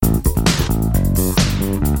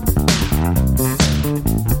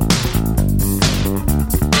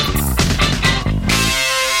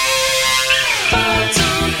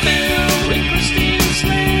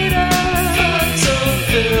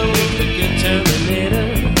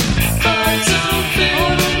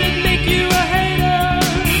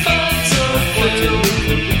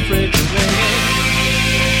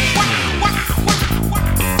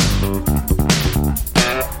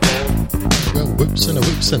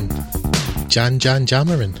Hansen, Jan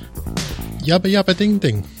Jamarin, Yabba Yabba Ding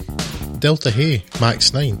Ding, Delta Hey,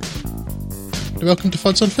 Max 9. Welcome to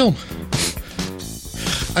Fuds on Film.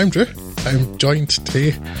 I'm Drew. I'm joined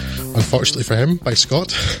today, unfortunately for him, by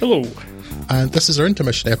Scott. Hello. And this is our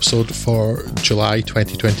intermission episode for July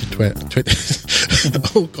 2020.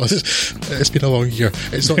 Oh God, it's been a long year.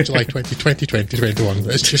 It's not July 2020, 2021.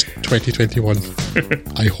 It's just 2021.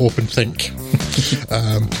 I hope and think.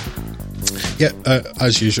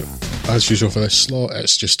 As usual for this slot,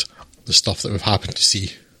 it's just the stuff that we've happened to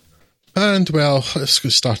see. And well, let's go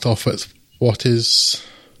start off with what is...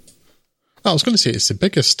 I was going to say it's the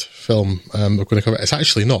biggest film we're going to cover. It's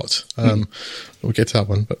actually not. We'll get to that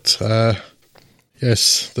one, but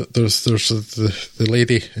yes, there's the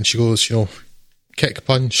lady, and she goes, kick,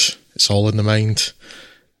 punch, it's all in the mind.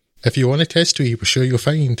 If you want to test me, we're sure you'll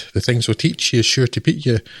find the things we'll teach you is sure to beat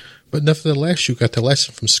you, but nevertheless, you get a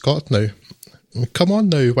lesson from Scott now. Come on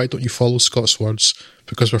now, why don't you follow Scott's words?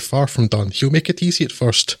 Because we're far from done. He'll make it easy at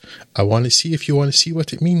first. I want to see if you want to see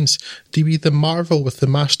what it means. Do we the marvel with the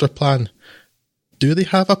master plan? Do they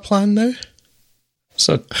have a plan now? It's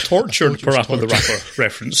a tortured Parappa the Rapper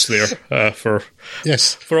reference there for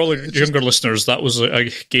all the younger listeners. That was a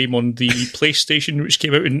game on the PlayStation which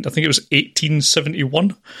came out in, I think it was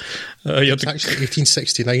 1871. It's actually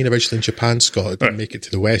 1869 originally in Japan, Scott. It didn't make it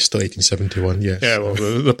to the West till 1871, yes. Yeah, well,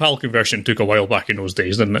 the PAL conversion took a while back in those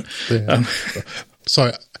days, didn't it? Yeah.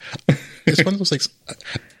 Sorry, it's one of those things...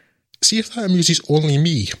 See if that amuses only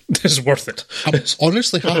me. This is worth it. I'm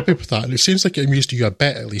honestly happy with that. And it seems like it amused you a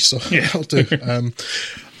bit, at least, so yeah. I'll do.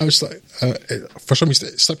 I was like, for some reason,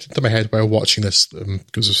 it slipped into my head while watching this,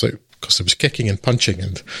 because it was kicking and punching,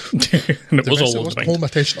 and it was all wasn't holding my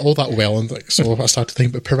attention all that well, and so I started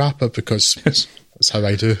thinking about Parappa, because that's how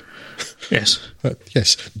I do. Yes. But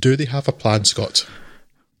yes, do they have a plan, Scott?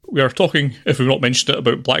 We are talking, if we've not mentioned it,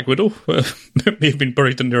 about Black Widow. It may have been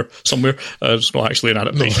buried in there somewhere. It's not actually an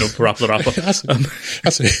adaptation of Parappa the Rapper.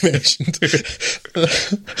 That's mentioned.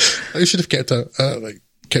 I should have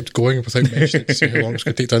kept going without mentioning it to see how long it's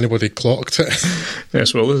going to take till anybody clocked it.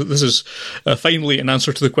 Yes, well, this is finally an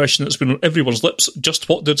answer to the question that's been on everyone's lips. Just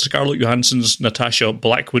what did Scarlett Johansson's Natasha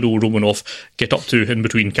Black Widow Romanoff get up to in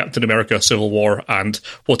between Captain America Civil War and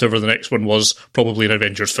whatever the next one was, probably an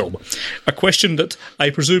Avengers film? A question that I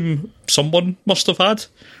presume someone must have had,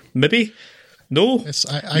 maybe? No, yes,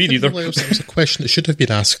 I me neither. Realize that was a question that should have been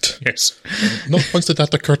asked. Yes. Not once did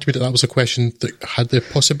that occur to me that was a question that had the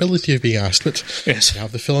possibility of being asked, but yes. We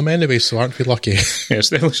have the film anyway, so aren't we lucky? Yes,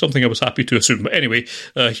 definitely something I was happy to assume. But anyway,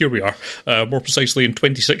 here we are. More precisely in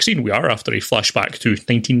 2016 we are, after a flashback to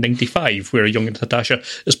 1995, where young Natasha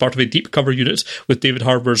is part of a deep cover unit with David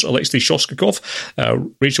Harbour's Alexei Shostakov,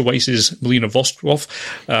 Rachel Weisz's Melina Voskov,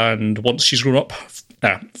 and once she's grown up,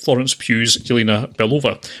 Florence Pugh's Yelena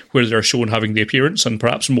Belova, where they're shown having the appearance and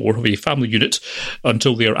perhaps more of a family unit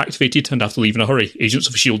until they are activated and have to leave in a hurry, agents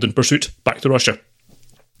of S.H.I.E.L.D. in pursuit, back to Russia.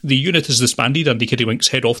 The unit is disbanded and the Kittywinks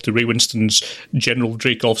head off to Ray Winston's General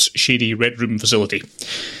Dreykov's shady Red Room facility.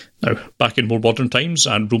 Now, back in more modern times,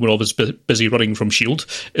 and Romanov is busy running from S.H.I.E.L.D.,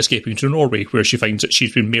 escaping to Norway, where she finds that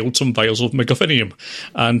she's been mailed some vials of megaphonium.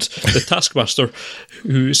 And the Taskmaster,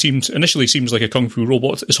 who initially seems like a kung fu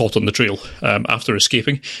robot, is hot on the trail. After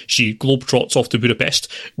escaping, she globetrots off to Budapest,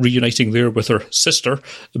 reuniting there with her sister,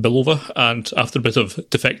 Belova, and after a bit of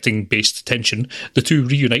defecting-based tension, the two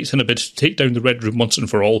reunite in a bid to take down the Red Room once and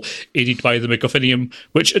for all, aided by the megaphonium,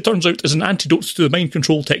 which it turns out is an antidote to the mind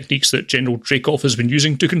control techniques that General Dreykov has been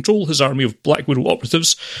using to control his army of Black Widow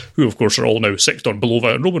operatives, who of course are all now sicked on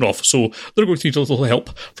Belova and Romanoff, so they're going to need a little help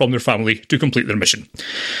from their family to complete their mission.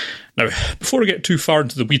 Now, before I get too far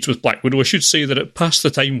into the weeds with Black Widow, I should say that it passed the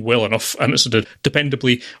time well enough, and it's a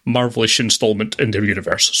dependably marvellous instalment in their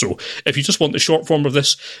universe. So, if you just want the short form of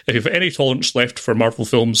this, if you've any tolerance left for Marvel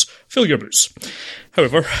films, fill your boots.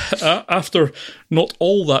 However, after not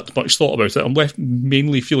all that much thought about it, I'm left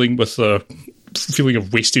mainly feeling with a feeling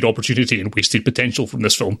of wasted opportunity and wasted potential from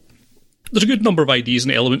this film. There's a good number of ideas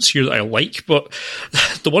and elements here that I like, but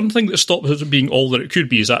the one thing that stops it from being all that it could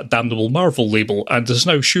be is that damnable Marvel label, and is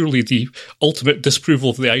now surely the ultimate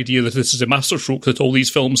disapproval of the idea that this is a masterstroke that all these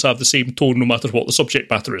films have the same tone no matter what the subject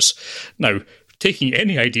matter is. Now, taking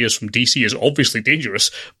any ideas from DC is obviously dangerous,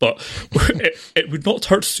 but it would not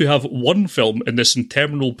hurt to have one film in this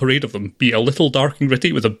interminable parade of them be a little dark and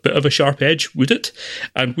gritty with a bit of a sharp edge, would it?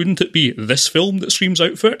 And wouldn't it be this film that screams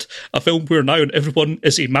out for it? A film where now everyone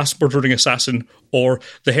is a mass-murdering assassin or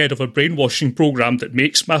the head of a brainwashing program that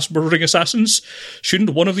makes mass-murdering assassins? Shouldn't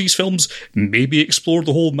one of these films maybe explore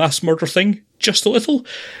the whole mass murder thing? just a little.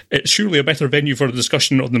 It's surely a better venue for a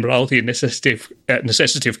discussion on the morality and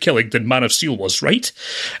necessity of killing than Man of Steel was, right?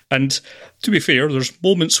 And to be fair, there's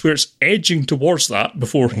moments where it's edging towards that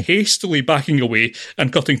before hastily backing away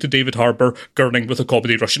and cutting to David Harbour gurning with a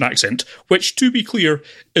comedy Russian accent, which, to be clear,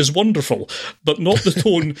 is wonderful, but not the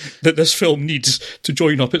tone that this film needs to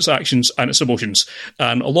join up its actions and its emotions.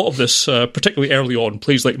 And a lot of this, particularly early on,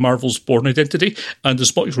 plays like Marvel's Bourne Identity and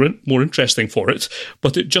is much more interesting for it,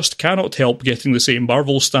 but it just cannot help getting the same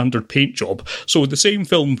Marvel standard paint job. So in the same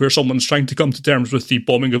film where someone's trying to come to terms with the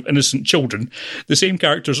bombing of innocent children, the same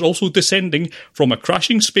characters also descending from a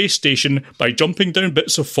crashing space station by jumping down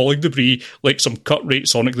bits of falling debris like some cut-rate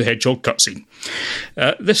Sonic the Hedgehog cutscene.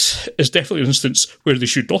 This is definitely an instance where they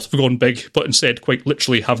should not have gone big, but instead quite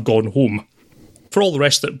literally have gone home. For all the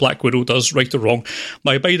rest that Black Widow does, right or wrong,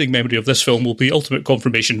 my abiding memory of this film will be ultimate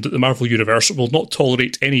confirmation that the Marvel Universe will not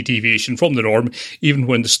tolerate any deviation from the norm, even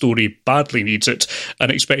when the story badly needs it,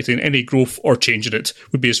 and expecting any growth or change in it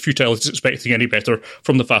would be as futile as expecting any better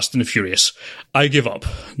from the Fast and the Furious. I give up.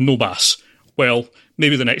 No mass. Well,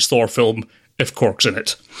 maybe the next Thor film, if Cork's in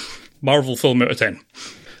it. Marvel film out of 10.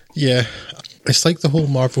 Yeah, it's like the whole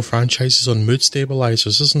Marvel franchise is on mood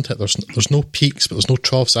stabilizers, isn't it? There's no peaks, but there's no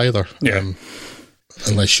troughs either. Yeah.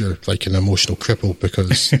 Unless you're like an emotional cripple,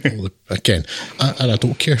 because again, and I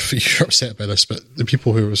don't care if you're upset by this, but the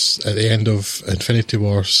people who was at the end of Infinity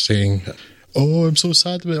War saying, "Oh, I'm so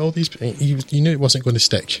sad about all these," you knew it wasn't going to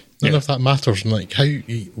stick. None of that matters. And like, how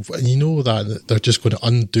you know that they're just going to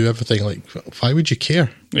undo everything? Like, why would you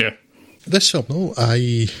care? Yeah. This film, no,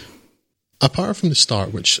 apart from the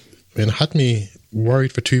start, which had me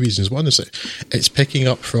worried for two reasons. One is that it's picking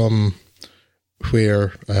up from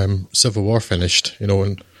where Civil War finished, and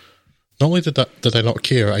not only did I not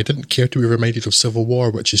care, I didn't care to be reminded of Civil War,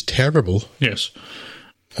 which is terrible. Yes.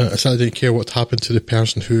 I certainly didn't care what happened to the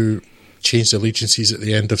person who changed allegiances at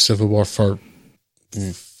the end of Civil War for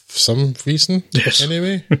some reason. Yes.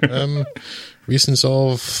 Anyway, reasons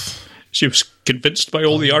of... She was convinced by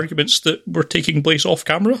all the arguments that were taking place off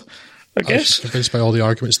camera, I guess. I was convinced by all the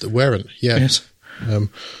arguments that weren't, yeah. Yes.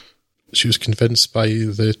 She was convinced by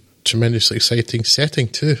the tremendously exciting setting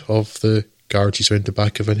too of the garages around the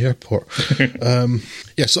back of an airport.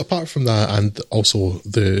 So apart from that, and also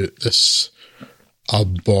this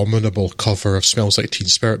abominable cover of Smells Like Teen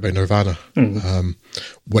Spirit by Nirvana,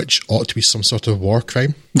 which ought to be some sort of war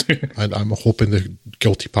crime, and I'm hoping the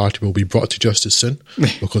guilty party will be brought to justice soon,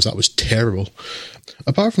 because that was terrible.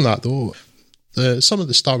 Apart from that though, some of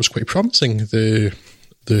the start was quite promising. The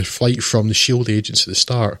flight from the SHIELD agents at the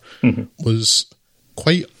start was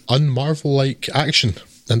quite un-Marvel-like action,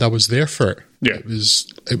 and I was there for it. Yeah. It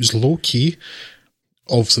was low-key.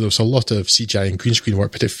 Obviously, there was a lot of CGI and green screen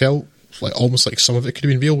work, but it felt like almost like some of it could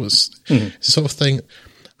have been real. It's the sort of thing,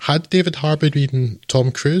 had David Harbour been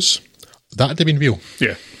Tom Cruise, that'd have been real.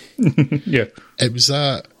 Yeah. Yeah. It was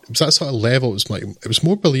that sort of level. It was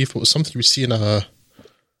more believable. It was something you would see in a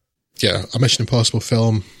Mission Impossible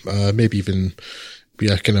film, maybe even be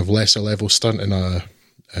a kind of lesser level stunt in a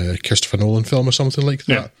Christopher Nolan film or something like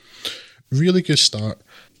that. Yeah. Really good start,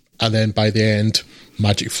 and then by the end,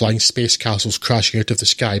 magic flying space castles crashing out of the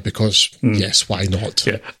sky because yes, why not?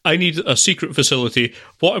 Yeah, I need a secret facility.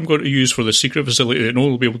 What I'm going to use for the secret facility that no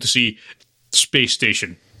one will be able to see, space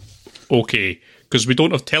station. Okay, because we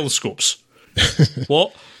don't have telescopes.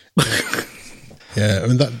 What? Yeah, I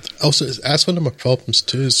mean that's one of my problems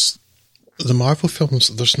too. Is the Marvel films?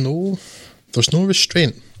 There's no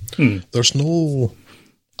restraint. There's no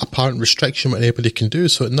apparent restriction what anybody can do,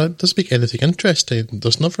 so it doesn't make anything interesting.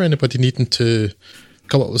 There's never anybody needing to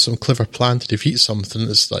come up with some clever plan to defeat something.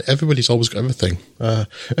 It's like everybody's always got everything. At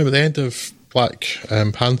the end of Black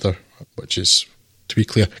Panther, which is, to be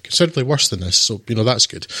clear, considerably worse than this, so that's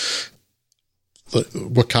good.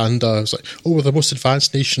 Wakanda was like, we're the most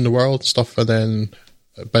advanced nation in the world and stuff, and then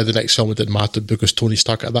by the next film it didn't matter because Tony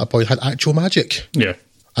Stark at that point had actual magic. Yeah.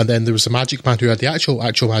 And then there was the magic man who had the actual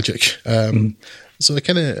magic. So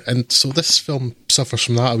so this film suffers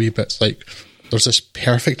from that a wee bit. It's like there's this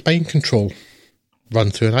perfect mind control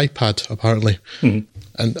run through an iPad, apparently.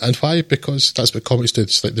 And why? Because that's what comics do.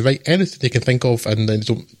 It's like they write anything they can think of, and then they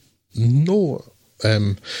don't know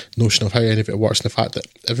notion of how any of it works, and the fact that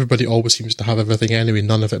everybody always seems to have everything anyway,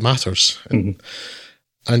 none of it matters.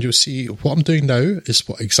 And you'll see what I'm doing now is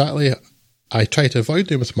what exactly I try to avoid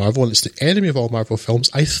doing with Marvel, and it's the enemy of all Marvel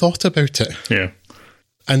films. I thought about it. Yeah.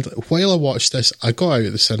 And while I watched this, I got out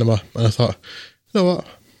of the cinema and I thought, you know what?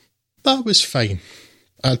 That was fine.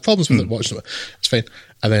 I had problems with it watching it. It's fine.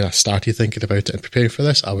 And then I started thinking about it and preparing for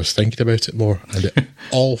this. I was thinking about it more, and it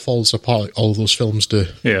all falls apart like all of those films do.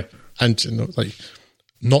 Yeah. And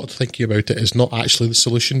not thinking about it is not actually the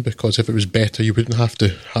solution, because if it was better, you wouldn't have to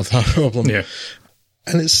have that problem. Yeah.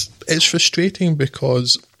 And it's frustrating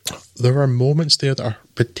because there are moments there that are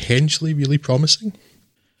potentially really promising.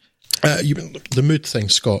 The mood thing,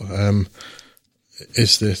 Scott,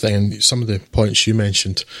 is the thing, and some of the points you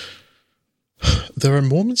mentioned. There are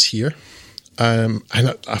moments here, and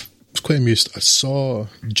I was quite amused.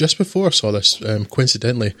 Just before I saw this,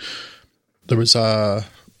 coincidentally, there was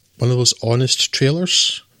one of those honest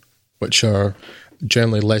trailers, which are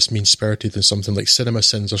generally less mean-spirited than something like Cinema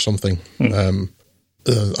Sins or something.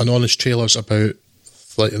 An honest trailer's about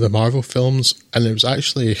like the Marvel films, and it was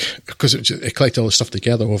actually, because it collected all the stuff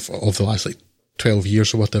together of the last like 12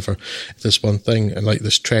 years or whatever, this one thing, and like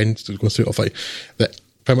this trend going through of like that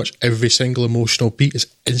pretty much every single emotional beat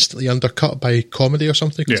is instantly undercut by comedy or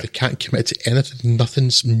something, because they can't commit to anything,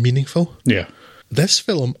 nothing's meaningful. Yeah. This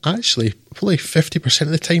film actually, probably 50% of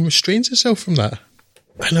the time, restrains itself from that.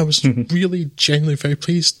 And I was really genuinely very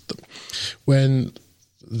pleased when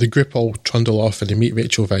the group all trundle off and they meet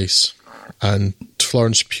Rachel Weisz and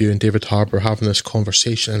Florence Pugh and David Harbour having this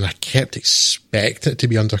conversation, and I kept expecting it to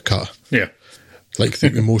be undercut. Yeah. Like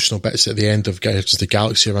the emotional bits at the end of Guardians of the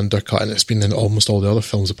Galaxy are undercut, and it's been in almost all the other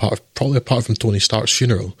films, probably apart from Tony Stark's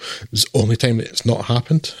funeral. It's the only time that it's not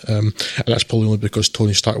happened, and that's probably only because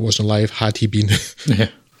Tony Stark wasn't alive. Had he been,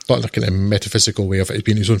 not like in a metaphysical way of it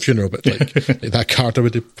being his own funeral, but like that Carter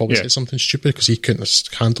would have probably said something stupid because he couldn't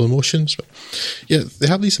handle emotions. But yeah, they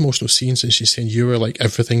have these emotional scenes, and she's saying, "You were like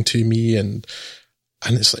everything to me," and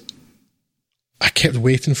it's like I kept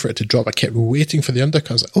waiting for it to drop. I kept waiting for the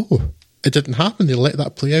undercut. I was like, oh. It didn't happen. They let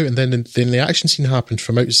that play out, and then the action scene happened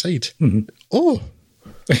from outside. Oh,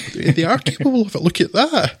 they are capable of it. Look at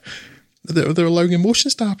that. They're allowing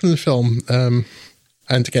emotions to happen in the film.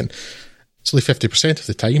 And again, it's only 50% of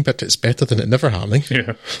the time, but it's better than it never happening.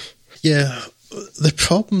 Yeah. The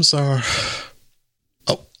problems are...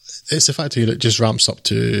 it's the fact that it just ramps up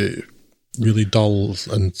to really dull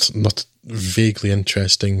and not vaguely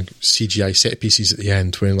interesting CGI set pieces at the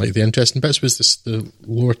end, when like the interesting bits was the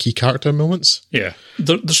lower key character moments. Yeah,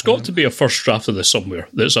 there's got to be a first draft of this somewhere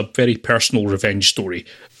that's a very personal revenge story,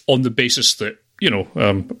 on the basis that, you know,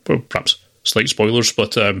 perhaps slight spoilers,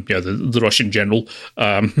 but the Russian general,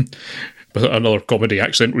 with another comedy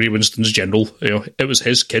accent, Ray Winston's general, you know, it was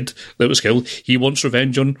his kid that was killed. He wants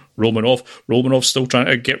revenge on Romanov. Romanov's still trying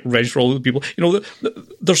to get revenge for all the people. You know,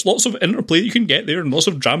 there's lots of interplay you can get there and lots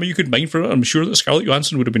of drama you could mine for it. I'm sure that Scarlett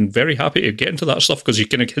Johansson would have been very happy to get into that stuff, because she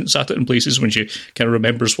kind of hints at it in places when she kind of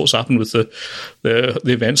remembers what's happened with the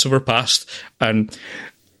events of her past. And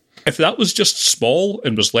if that was just small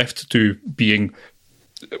and was left to being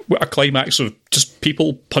a climax of just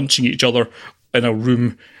people punching each other in a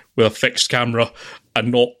room with a fixed camera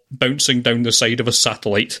and not bouncing down the side of a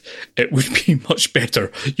satellite, it would be much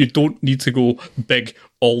better. You don't need to go big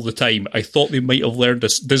all the time. I thought they might have learned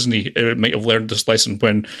this, Disney might have learned this lesson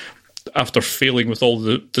when, after failing with all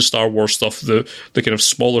the Star Wars stuff, the kind of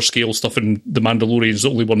smaller scale stuff in The Mandalorian is the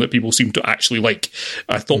only one that people seem to actually like.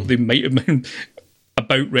 I thought they might have been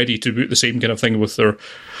about ready to do the same kind of thing with their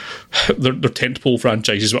tentpole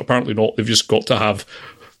franchises, but apparently not. They've just got to have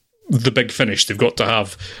the big finish. They've got to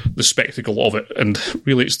have the spectacle of it, and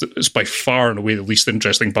really it's by far and away the least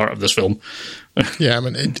interesting part of this film. Yeah, I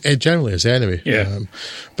mean, it generally is anyway. Yeah.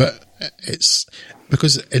 But it's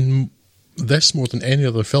because in this, more than any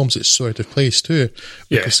other films, it's so out of place too,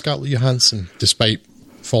 because Scarlett Johansson, despite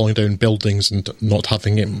falling down buildings and not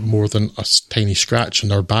having it more than a tiny scratch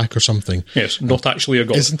on her back or something, not actually a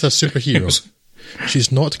god, isn't a superhero.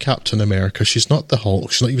 She's not Captain America. She's not the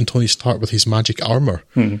Hulk. She's not even Tony Stark with his magic armour.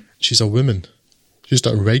 She's a woman. She's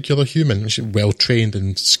a regular human. She's well-trained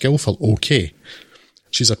and skillful. Okay.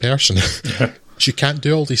 She's a person. She can't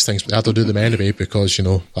do all these things, but they have to do them anyway because, you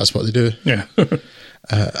know, that's what they do. Yeah.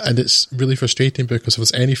 And it's really frustrating because if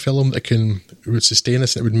there's any film that would sustain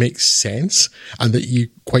this and it would make sense, and that you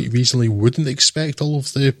quite reasonably wouldn't expect all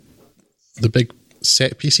of the big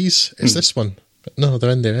set pieces, it's this one. But no, they're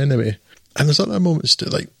in there anyway. And there's other moments too,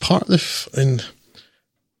 like part of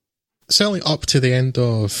certainly up to the end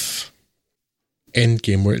of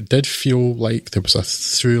Endgame, where it did feel like there was a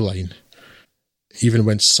through line. Even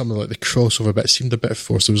when some of the crossover bits seemed a bit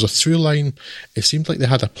forced, there was a through line. It seemed like they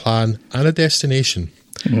had a plan and a destination.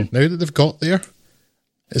 Now that they've got there,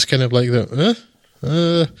 it's kind of like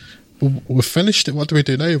we've finished it. What do we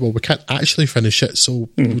do now? Well, we can't actually finish it, so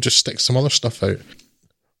we'll just stick some other stuff out.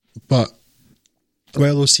 But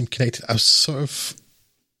while those seem connected, I was sort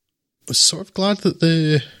of glad that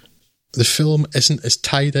the film isn't as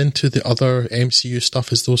tied into the other MCU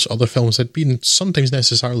stuff as those other films had been, sometimes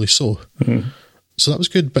necessarily so. So that was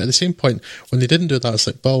good, but at the same point, when they didn't do that, it's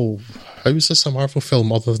like, well, how is this a Marvel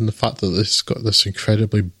film other than the fact that it's got this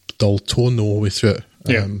incredibly dull tone all the way through it?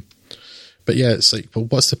 Yeah. But yeah, it's like, well,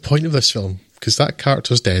 what's the point of this film? Because that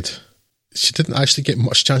character's dead. She didn't actually get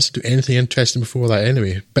much chance to do anything interesting before that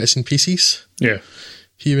anyway. Bits and pieces. Yeah.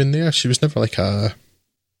 Here and there. She was never like a...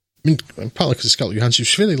 I mean, partly because of Scarlett Johansson,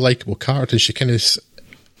 she was a really likeable character. She kind of,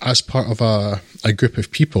 as part of a group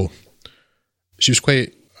of people, she was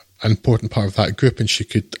quite an important part of that group, and she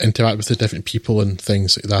could interact with the different people and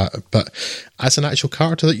things like that. But as an actual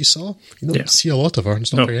character that you saw, you don't see a lot of her.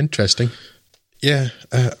 It's not very interesting. Yeah,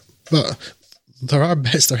 but there are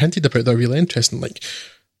bits they're hinted about that are really interesting, like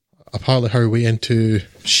apparently her way into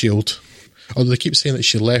S.H.I.E.L.D. Although they keep saying that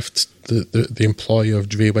she left the employ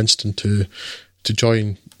of Ray Winston to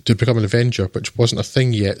join, to become an Avenger, which wasn't a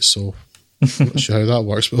thing yet, so I'm not sure how that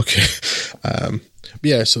works, but okay. But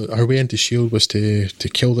yeah, so her way into S.H.I.E.L.D. was to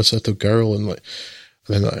kill this little girl, and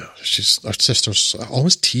then her sister's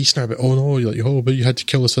almost teasing her about, oh no, but you had to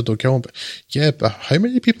kill this little girl. But yeah, but how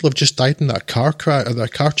many people have just died in that car crash, or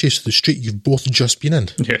that car chase to the street you've both just been in?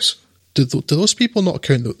 Yes. Do those people not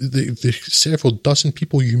count the several dozen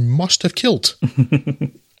people you must have killed?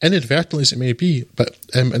 Inadvertently as it may be, but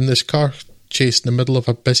in this car chase in the middle of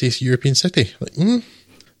a busy European city.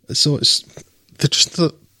 So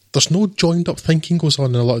there's no joined up thinking goes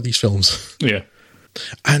on in a lot of these films. Yeah.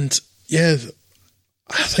 And yeah,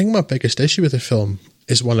 I think my biggest issue with the film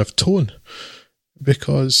is one of tone,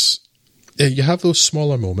 because you have those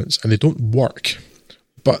smaller moments and they don't work,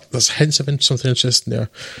 but there's hints of something interesting there,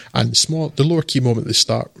 and the lower key moment at the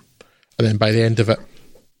start, and then by the end of it,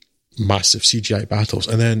 massive CGI battles,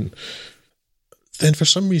 and then for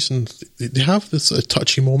some reason they have this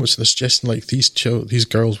touchy moments and suggesting like these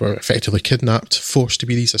girls were effectively kidnapped, forced to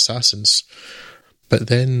be these assassins, but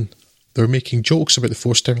then they're making jokes about the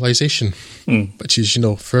forced sterilization, which is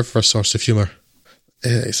forever a source of humour.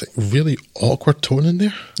 It's like really awkward tone in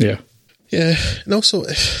there. Yeah, and also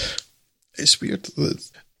it's weird.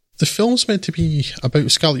 The film's meant to be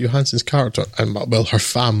about Scarlett Johansson's character and, well, her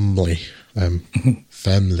family.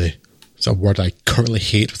 Family. It's a word I currently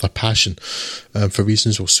hate with a passion, for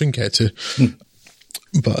reasons we'll soon get to.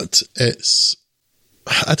 But it's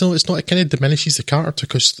not, it kind of diminishes the character,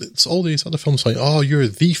 because it's all these other films like, oh, you're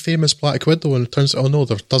the famous Black Widow, and it turns out, oh no,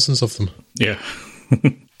 there's dozens of them. Yeah.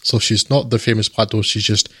 So she's not the famous Black Widow, she's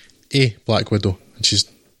just a Black Widow, and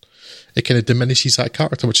it kind of diminishes that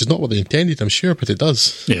character, which is not what they intended, I'm sure, but it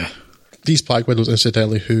does. Yeah. These Black Widows,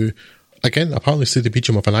 incidentally, who, again, apparently through the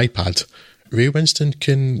medium of an iPad, Ray Winston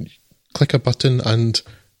can click a button and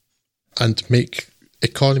make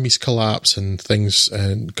economies collapse and things,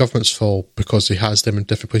 and governments fall because he has them in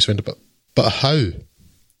different places. But how?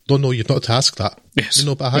 No, you've not to ask that. Yes.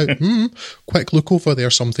 But how? Quick, look over there,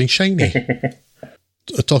 something shiny.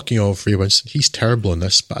 Talking of Ray Winston, he's terrible in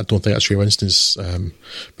this, but I don't think that's Ray Winston's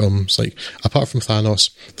films. Like, apart from Thanos,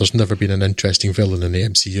 there's never been an interesting villain in the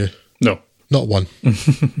MCU. No. Not one.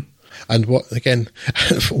 And what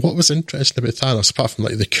was interesting about Thanos, apart from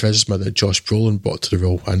like the charisma that Josh Brolin brought to the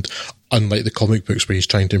role, and unlike the comic books where he's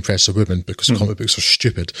trying to impress a woman because comic books are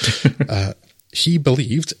stupid, he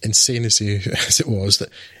believed, insane as it was, that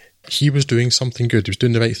he was doing something good, he was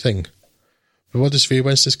doing the right thing. But what does Ray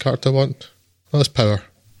Winston's character want? Well, that's power.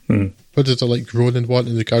 What did Ronan want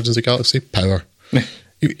in the Guardians of the Galaxy? Power.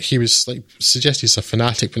 He was like suggesting he's a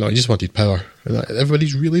fanatic, but no, he just wanted power. And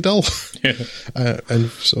everybody's really dull. And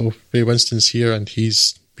so Ray Winston's here, and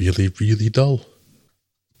he's really, really dull,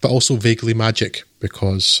 but also vaguely magic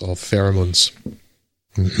because of pheromones.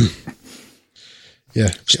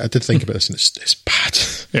 Yeah, I did think about this, and it's bad.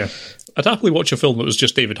 Yeah. I'd happily watch a film that was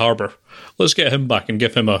just David Harbour. Let's get him back and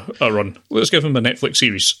give him a run. Let's give him a Netflix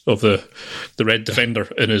series of the Red Defender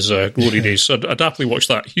in his glory days. I'd happily watch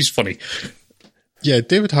that. He's funny. Yeah,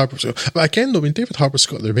 David Harbour. But again, though, David Harbour's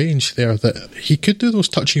got the range there that he could do those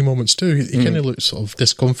touching moments too. He kind of looks sort of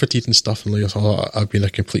discomforted and stuff, and like, oh, I've been a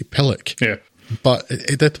complete pillock. Yeah. But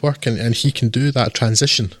it did work, and he can do that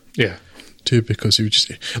transition. Yeah. Too, because he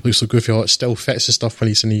looks so goofy. It still fits and stuff when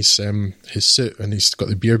he's in his suit, and he's got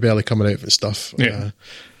the beer belly coming out and stuff. Yeah.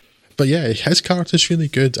 But yeah, his character's really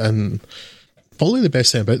good, and probably the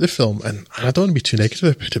best thing about the film, and I don't want to be too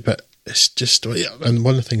negative about it, but it's just, and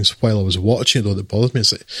one of the things while I was watching it though that bothered me is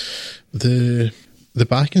that the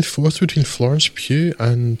back and forth between Florence Pugh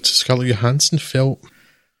and Scarlett Johansson felt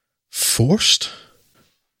forced,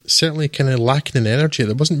 certainly kind of lacking in energy.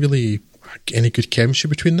 There wasn't really any good chemistry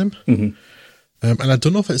between them. And I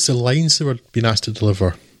don't know if it's the lines they were being asked to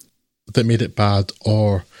deliver that made it bad,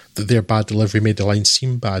 or that their bad delivery made the lines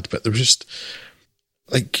seem bad, but there was just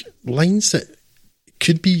like lines that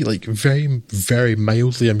could be like very, very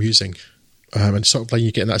mildly amusing. And sort of like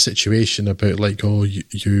you get in that situation about like, oh,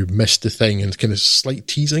 you missed the thing, and kind of slight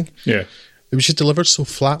teasing. Yeah. It was just delivered so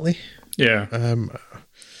flatly. Yeah.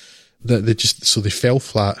 That they fell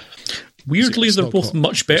flat. Weirdly, they're both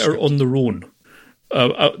much better on their own.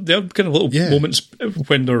 They have kind of little moments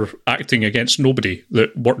when they're acting against nobody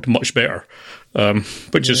that worked much better,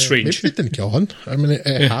 which is strange. Maybe it didn't get on. I mean,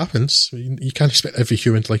 it happens. You can't expect every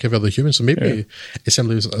human to like every other human, so maybe it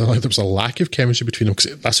simply was like there was a lack of chemistry between them,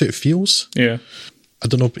 because that's how it feels. Yeah. I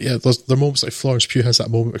don't know, but yeah, there are moments like Florence Pugh has that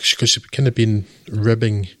moment because she's kind of been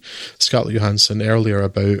ribbing Scarlett Johansson earlier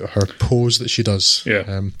about her pose that she does. Yeah.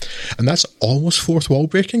 And that's almost fourth wall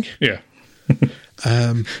breaking. Yeah.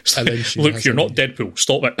 And then Look, you're not Deadpool.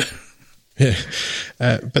 Stop it. Yeah.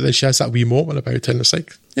 But then she has that wee moment about it, and it's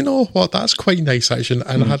like, you know what, that's quite nice, actually.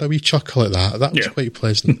 And I had a wee chuckle at that. That was quite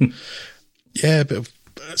pleasant. Yeah, but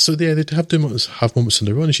so they have moments on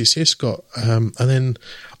their own, as you say, Scott. And then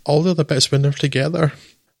all the other bits when they're together,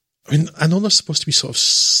 I mean, I know they're supposed to be sort of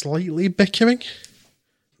slightly bickering,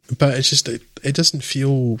 but it's just, it doesn't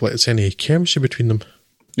feel like there's any chemistry between them.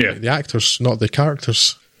 Yeah. The actors, not the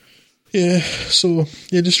characters. Yeah, so,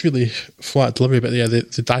 yeah, just really flat delivery, but yeah,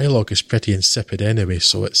 the dialogue is pretty insipid anyway,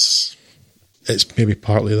 so it's maybe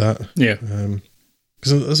partly that. Yeah.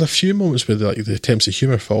 Because there's a few moments where the attempts at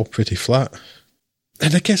humour fall pretty flat.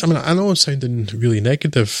 And I guess, I mean, I know I'm sounding really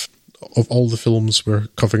negative. Of all the films we're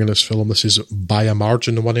covering in this film, this is by a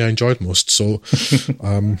margin the one I enjoyed most. So,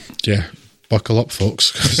 yeah, buckle up,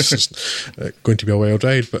 folks. It's going to be a wild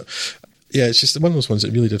ride. But yeah, it's just one of those ones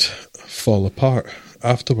that really did fall apart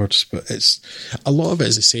afterwards. But a lot of it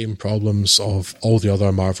is the same problems of all the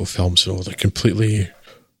other Marvel films. You know, they're completely,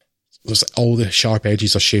 all the sharp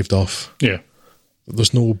edges are shaved off. Yeah.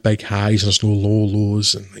 There's no big highs, there's no low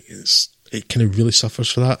lows, and it kind of really suffers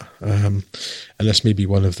for that. And this may be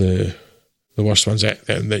one of the worst ones. That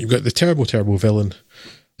you've got the terrible, terrible villain,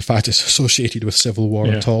 the fact it's associated with Civil War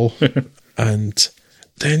at all. And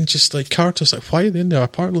then just like characters, like why are they in there?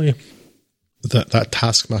 Apparently that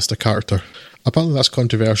Taskmaster character, apparently that's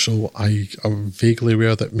controversial. I'm vaguely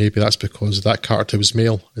aware that maybe that's because that character was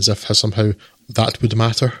male, as if somehow that would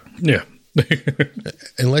matter. Yeah.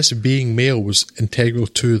 Unless being male was integral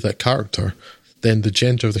to that character, then the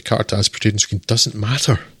gender of the character as portrayed on screen doesn't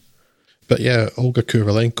matter. But yeah, Olga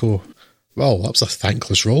Kurylenko, well, that was a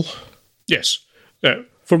thankless role. Yes.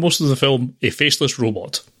 For most of the film, a faceless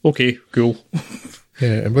robot. Okay, cool.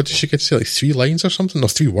 Yeah, and what did she get to say, like 3 lines or something? Or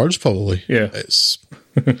 3 words, probably. Yeah. It's...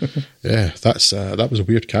 yeah, that was a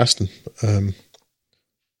weird casting.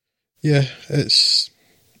 Yeah, it's...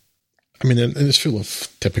 I mean, and it's full of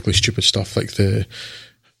typically stupid stuff, like the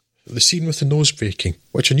scene with the nose breaking,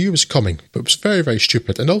 which I knew was coming, but it was very, very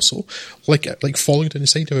stupid. And also, like falling down the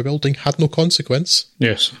side of a building had no consequence.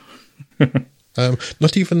 Yes.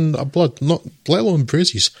 Not even blood, let alone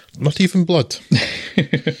bruises, not even blood.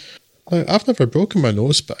 I've never broken my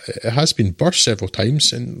nose, but it has been burst several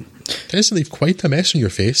times and tends to leave quite a mess on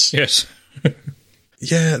your face. Yes.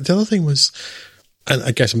 Yeah, the other thing was, and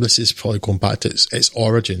I guess this is probably going back to its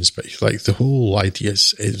origins, but like the whole idea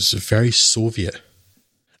is very Soviet.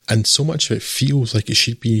 And so much of it feels like it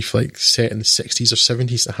should be like set in the 60s or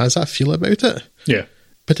 70s. It has that feel about it. Yeah.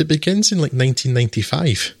 But it begins in like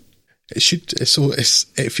 1995.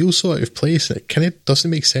 It feels so out of place, and it kind of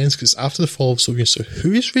doesn't make sense because after the fall of Soviet, so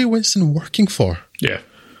who is Ray Winston working for? Yeah.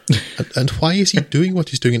 and why is he doing what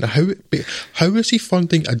he's doing? And how is he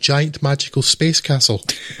funding a giant magical space castle?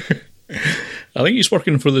 I think he's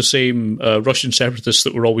working for the same Russian separatists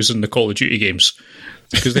that were always in the Call of Duty games.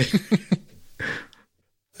 Because they...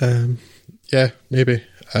 yeah, maybe.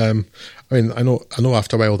 I mean, I know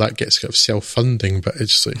after a while that gets kind of self-funding, but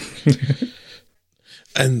it's like...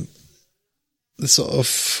 and the sort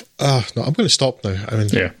of... no, I'm going to stop now. I mean,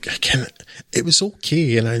 again, it was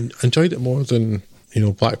okay, and I enjoyed it more than,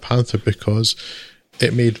 Black Panther because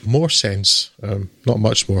it made more sense, not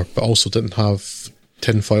much more, but also didn't have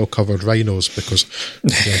tinfoil covered rhinos because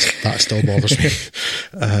that still bothers me.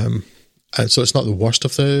 And so it's not the worst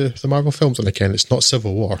of the Marvel films, and again, it's not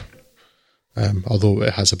Civil War, although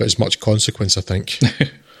it has about as much consequence, I think.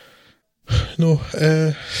 No,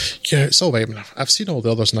 yeah, it's all right. I mean, I've seen all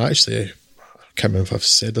the others, and actually, I can't remember if I've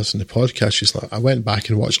said this in the podcast. I went back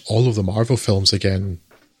and watched all of the Marvel films again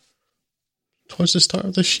towards the start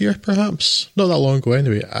of this year, perhaps. Not that long ago,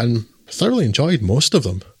 anyway, and thoroughly enjoyed most of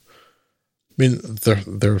them. I mean,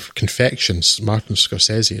 they're confections. Martin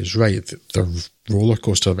Scorsese is right. They're roller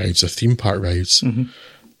coaster rides, they're theme park rides. Mm-hmm.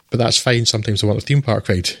 But that's fine. Sometimes I want a theme park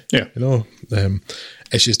ride. Yeah.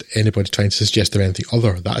 It's just anybody trying to suggest they're anything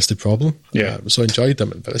other. That's the problem. Yeah. So I enjoyed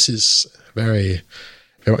them. But this is very,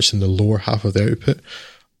 very much in the lower half of the output.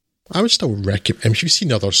 I would still recommend, if you've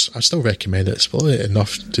seen others, I still recommend it. It's probably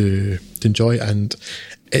enough to enjoy, and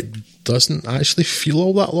it doesn't actually feel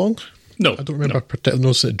all that long. No. I don't remember particularly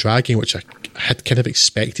noticing it dragging, which I had kind of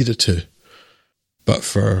expected it to. But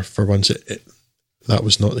for once, that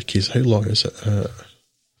was not the case. How long is it?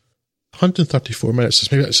 134 minutes.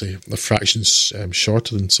 It's maybe actually a fraction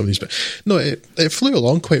shorter than some of these. But no, it flew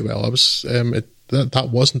along quite well. That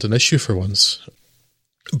wasn't an issue for once.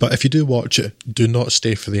 But if you do watch it, do not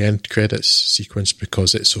stay for the end credits sequence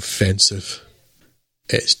because it's offensive.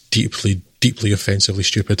 It's deeply, deeply offensively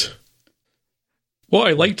stupid. What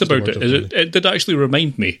I liked about it is it did actually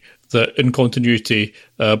remind me that in continuity,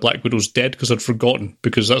 Black Widow's dead, because I'd forgotten,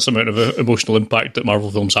 because that's the amount of emotional impact that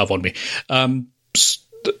Marvel films have on me. Of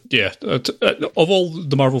all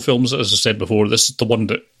the Marvel films, as I said before, this is the one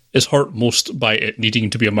that is hurt most by it needing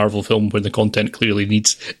to be a Marvel film when the content clearly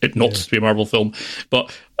needs it not to be a Marvel film.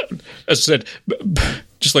 But as I said,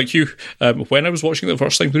 just like you, when I was watching it the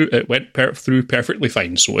first time through, it went through perfectly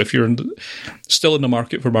fine. So if you're still in the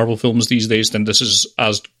market for Marvel films these days, then this is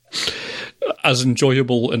as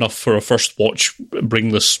enjoyable enough for a first watch,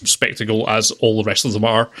 brainless spectacle as all the rest of them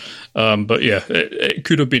are. But yeah, it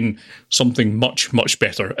could have been something much, much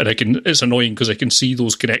better. And it's annoying because I can see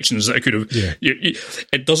those connections that I could have. Yeah.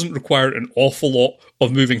 It doesn't require an awful lot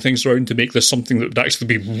of moving things around to make this something that would actually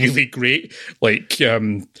be really great. Like,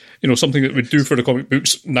 something that would do for the comic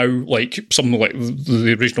books now, like something like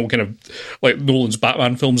the original kind of, like Nolan's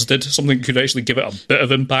Batman films did, something that could actually give it a bit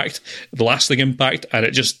of impact, the lasting impact, and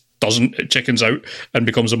it just doesn't. It chickens out and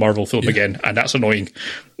becomes a Marvel film again, and that's annoying.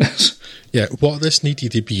 Yeah, what this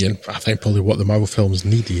needed to be, and I think probably what the Marvel films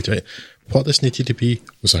needed, right? What this needed to be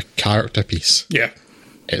was a character piece. Yeah.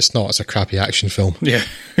 It's not, it's a crappy action film. Yeah.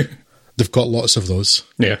 They've got lots of those.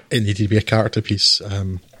 Yeah. It needed to be a character piece.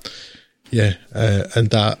 And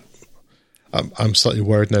that, I'm slightly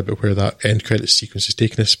worried now about where that end credit sequence is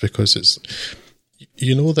taking us, because it's,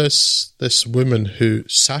 this woman who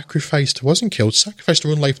wasn't killed, sacrificed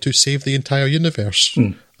her own life to save the entire universe.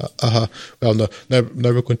 Well, now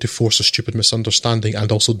we're going to force a stupid misunderstanding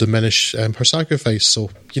and also diminish her sacrifice.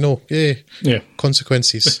 So,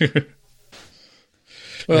 consequences.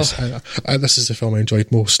 Well, yes, this is the film I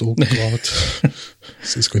enjoyed most. Oh, God.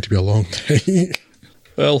 This is going to be a long day.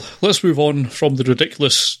 Well, let's move on from the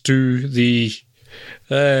ridiculous to the...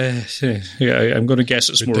 I'm going to guess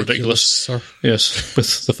it's more ridiculous. Sir. Yes,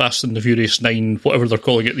 with the Fast and the Furious 9, whatever they're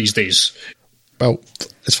calling it these days. Well,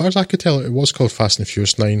 as far as I could tell, it was called Fast and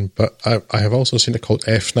Furious 9, but I have also seen it called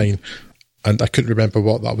F9, and I couldn't remember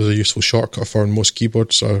what that was a useful shortcut for on most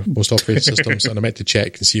keyboards or most operating systems, and I meant to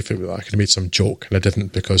check and see if I could have made some joke, and I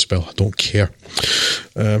didn't, because, well, I don't care.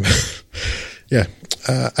 I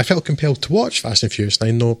felt compelled to watch Fast and Furious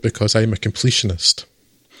 9, though, because I'm a completionist.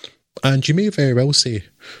 And you may very well say,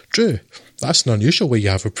 Drew, that's an unusual way you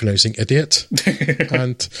have of pronouncing idiot.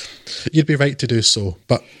 And you'd be right to do so.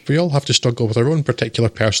 But we all have to struggle with our own particular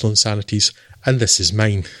personal insanities, and this is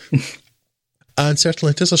mine. And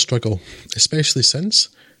certainly it is a struggle, especially since,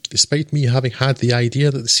 despite me having had the idea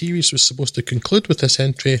that the series was supposed to conclude with this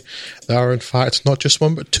entry, there are in fact not just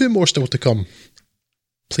one but two more still to come.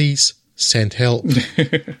 Please send help.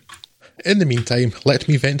 In the meantime, let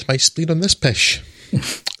me vent my spleen on this pish.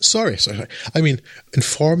 Sorry. I mean,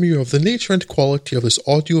 inform you of the nature and quality of this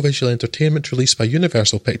audiovisual entertainment released by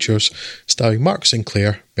Universal Pictures, starring Mark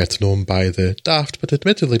Sinclair, better known by the daft but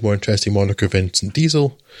admittedly more interesting moniker Vincent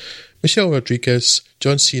Diesel, Michelle Rodriguez,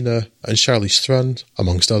 John Cena, and Charlize Theron,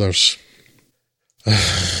 amongst others.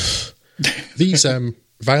 These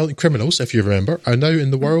violent criminals, if you remember, are now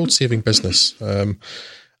in the world-saving business.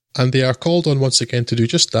 And they are called on once again to do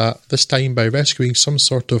just that, this time by rescuing some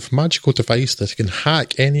sort of magical device that can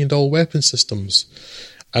hack any and all weapon systems,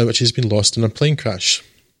 and which has been lost in a plane crash.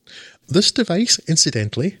 This device,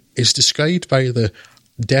 incidentally, is described by the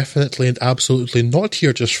definitely and absolutely not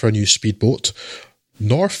here just for a new speedboat,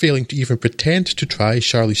 nor failing to even pretend to try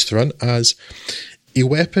Charlize Theron, as a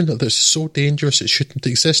weapon that's so dangerous it shouldn't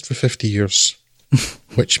exist for 50 years.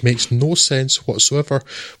 Which makes no sense whatsoever,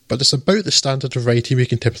 but it's about the standard of writing we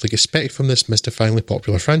can typically expect from this mystifyingly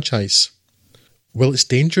popular franchise. Will its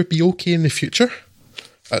danger be okay in the future?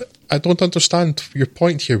 I don't understand your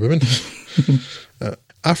point here, women.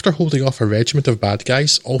 After holding off a regiment of bad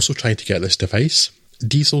guys also trying to get this device,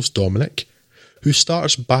 Diesel's Dominic, who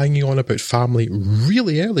starts banging on about family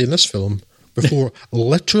really early in this film, before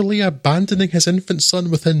literally abandoning his infant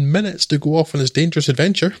son within minutes to go off on his dangerous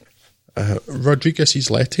adventure. Rodriguez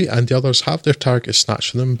sees Letty and the others have their targets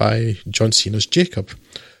snatched from them by John Cena's Jacob,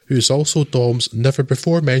 who is also Dom's never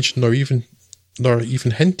before mentioned or even nor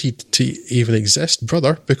even hinted to even exist,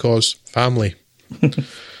 brother, because family.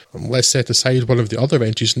 Let's set aside one of the other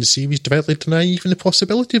entries in the series directly denying even the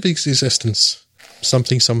possibility of its existence.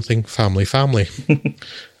 Something, family.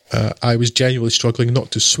 I was genuinely struggling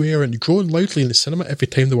not to swear and groan loudly in the cinema every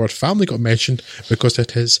time the word family got mentioned, because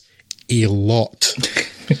it is a lot.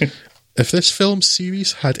 If this film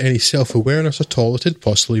series had any self-awareness at all, it'd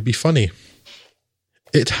possibly be funny.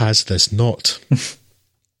 It has this not.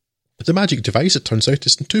 The magic device, it turns out,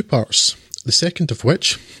 is in 2 parts. The second of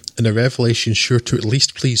which, in a revelation sure to at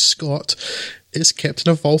least please Scott, is kept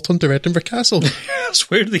in a vault under Edinburgh Castle. That's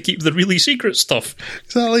where they keep the really secret stuff.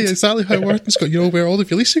 Exactly how it works in Scott. You know where all the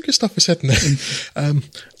really secret stuff is hidden.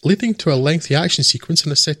 Leading to a lengthy action sequence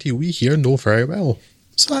in a city we here know very well.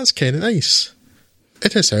 So that's kind of nice.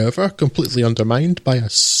 It is, however, completely undermined by a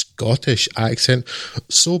Scottish accent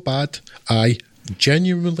so bad I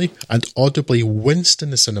genuinely and audibly winced in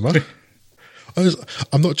the cinema.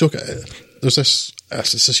 I'm not joking. There's this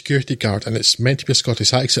it's a security guard, and it's meant to be a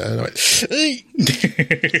Scottish accent, and I went, hey!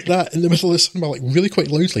 That in the middle of the cinema, like really quite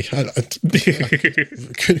loudly. I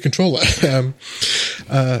couldn't control it.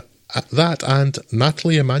 That and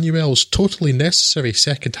Natalie Emmanuel's totally necessary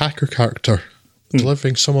second hacker character,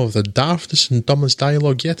 delivering some of the daftest and dumbest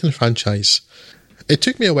dialogue yet in the franchise. It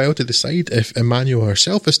took me a while to decide if Emmanuel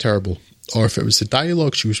herself is terrible, or if it was the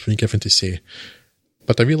dialogue she was being given to say.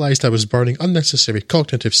 But I realised I was burning unnecessary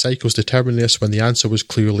cognitive cycles determining this when the answer was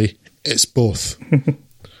clearly, it's both.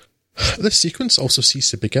 This sequence also sees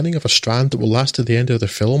the beginning of a strand that will last to the end of the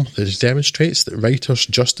film that demonstrates that writers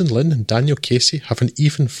Justin Lin and Daniel Casey have an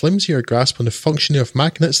even flimsier grasp on the functioning of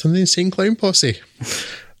magnets than the Insane Clown Posse.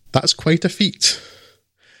 That's quite a feat.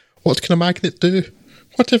 What can a magnet do?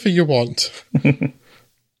 Whatever you want.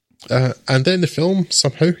 And then the film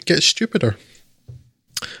somehow gets stupider.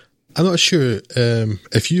 I'm not sure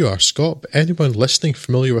if you are, Scott, but anyone listening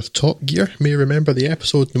familiar with Top Gear may remember the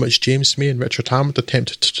episode in which James May and Richard Hammond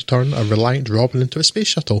attempted to turn a Reliant Robin into a space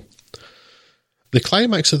shuttle. The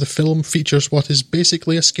climax of the film features what is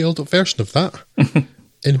basically a scaled-up version of that,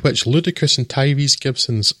 in which Ludacris and Tyrese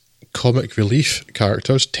Gibson's comic relief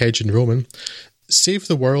characters, Tej and Roman, save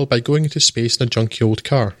the world by going into space in a junky old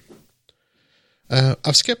car.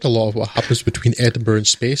 I've skipped a lot of what happens between Edinburgh and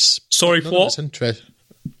space. Sorry, what?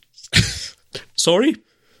 Sorry?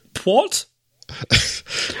 What?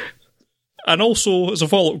 And also, as a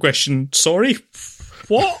follow-up question, sorry?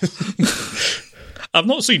 What? I've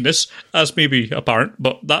not seen this, as may be apparent,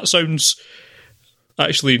 but that sounds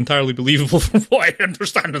actually entirely believable from what I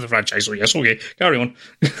understand of the franchise. So yes, okay, carry on.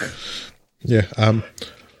 Yeah,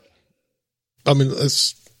 I mean,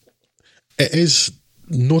 it is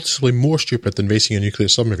noticeably more stupid than racing a nuclear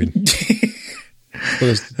submarine.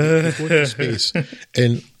 Because they go into space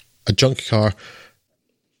in a junk car,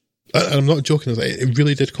 and I'm not joking, it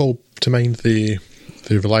really did call to mind the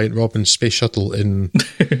Reliant Robin space shuttle in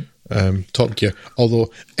Top Gear,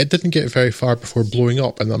 although it didn't get very far before blowing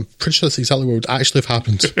up, and I'm pretty sure that's exactly what would actually have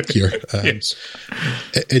happened here. Yes.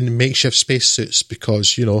 In makeshift spacesuits,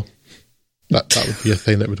 because, you know, that would be a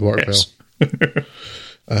thing that would work well.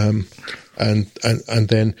 And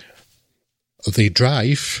then they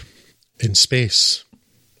drive in space.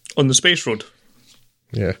 On the space road?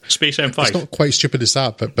 Yeah. Space M5. It's not quite stupid as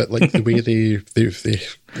that, but like the way they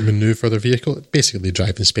manoeuvre their vehicle, basically they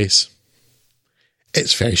drive in space.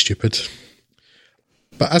 It's very stupid.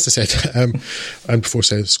 But as I said, and before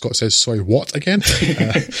Scott says, sorry, what again?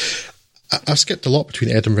 I've skipped a lot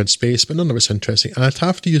between Edinburgh and space, but none of it's interesting. And I'd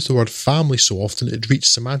have to use the word family so often it'd reach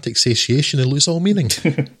semantic satiation and lose all meaning.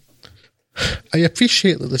 I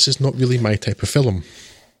appreciate that this is not really my type of film.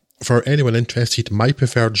 For anyone interested, my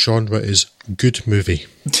preferred genre is good movie.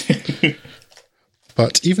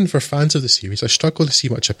 But even for fans of the series, I struggle to see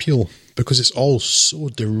much appeal, because it's all so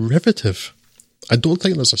derivative. I don't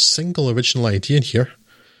think there's a single original idea in here.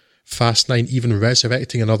 Fast 9 even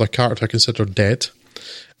resurrecting another character considered dead.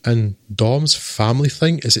 And Dom's family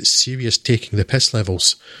thing is at serious taking the piss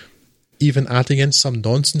levels. Even adding in some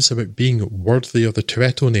nonsense about being worthy of the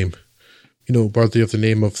Toretto name. You know, worthy of the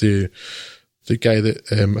name of the guy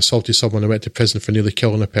that assaulted someone and went to prison for nearly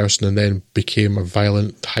killing a person and then became a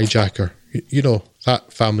violent hijacker. You know,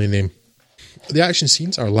 that family name. The action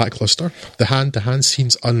scenes are lackluster. The hand-to-hand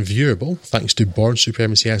scenes unviewable, thanks to Bourne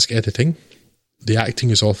Supremacy-esque editing. The acting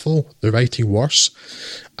is awful, the writing worse,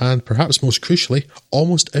 and perhaps most crucially,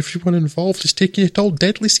 almost everyone involved is taking it all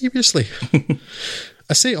deadly seriously.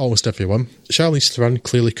 I say almost everyone. Charlize Theron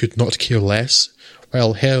clearly could not care less,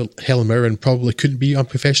 while Helen Mirren probably couldn't be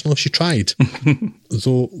unprofessional if she tried.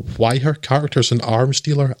 Though why her character's an arms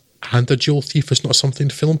dealer and a jewel thief is not something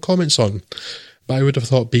the film comments on. But I would have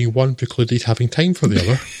thought being one precluded having time for the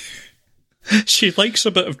other. She likes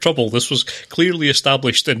a bit of trouble. This was clearly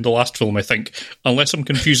established in the last film, I think, unless I'm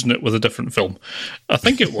confusing it with a different film. I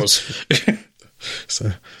think it was.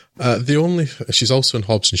 So, she's also in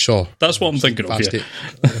Hobbs and Shaw. That's what I'm thinking of,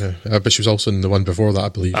 yeah. But she was also in the one before that, I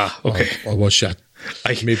believe. Ah, okay. Or was she?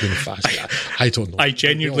 Maybe in the Fast. I don't know. I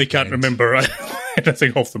genuinely can't remember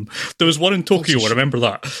anything of them. There was one in Tokyo, I remember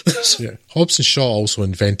that. Yeah. Hobbs and Shaw also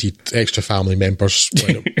invented extra family members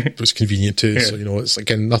when it was convenient too. Yeah. So, it's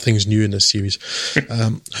again, nothing's new in this series.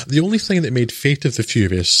 The only thing that made Fate of the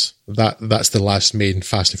Furious, that's the last main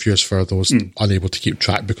Fast and Furious for those unable to keep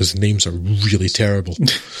track because the names are really terrible.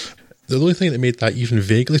 The only thing that made that even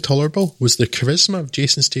vaguely tolerable was the charisma of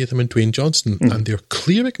Jason Statham and Dwayne Johnson and their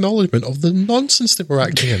clear acknowledgement of the nonsense they were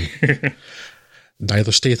acting in.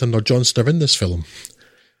 Neither Statham nor Johnson are in this film.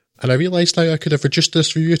 And I realised now I could have reduced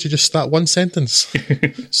this review to just that one sentence.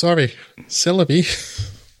 Sorry, syllabi.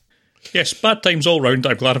 Yes, bad times all round.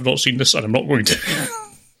 I'm glad I've not seen this and I'm not going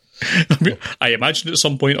to. I imagine at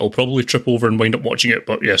some point I'll probably trip over and wind up watching it,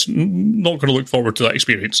 but yes, not going to look forward to that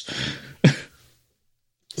experience.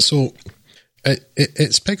 So,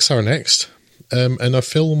 it's Pixar next, in a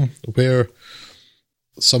film where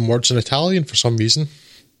some words in Italian for some reason,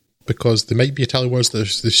 because they might be Italian words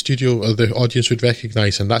that the studio or the audience would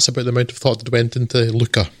recognise, and that's about the amount of thought that went into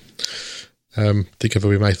Luca. To give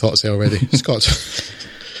away my thoughts there already. Scott.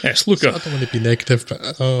 Yes, Luca. I don't want to be negative,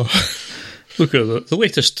 but... Luca, the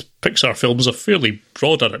latest Pixar film is a fairly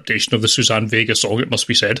broad adaptation of the Suzanne Vega song, it must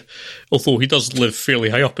be said, although he does live fairly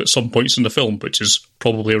high up at some points in the film, which is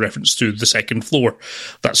probably a reference to the second floor.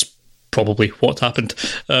 That's probably what happened.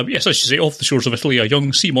 Yes, as you say, off the shores of Italy, a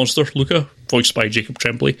young sea monster, Luca, voiced by Jacob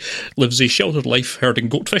Tremblay, lives a sheltered life herding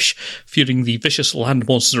goatfish, fearing the vicious land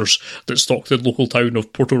monsters that stalk the local town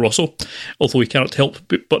of Porto Rosso, although he cannot help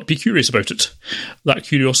but be curious about it. That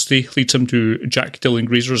curiosity leads him to Jack Dylan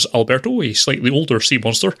Grazer's Alberto, a slightly older sea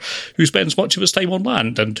monster, who spends much of his time on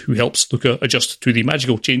land and who helps Luca adjust to the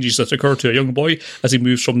magical changes that occur to a young boy as he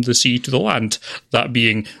moves from the sea to the land, that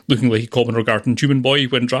being looking like a common or garden human boy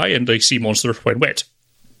when dry and a sea monster when wet.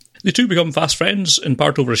 The two become fast friends, in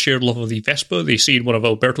part over a shared love of the Vespa they see in one of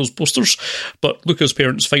Alberto's posters, but Luca's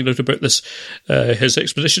parents find out about his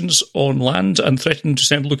expeditions on land and threaten to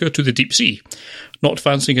send Luca to the deep sea. Not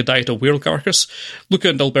fancying a diet of whale carcass, Luca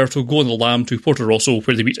and Alberto go on the lam to Porto Rosso,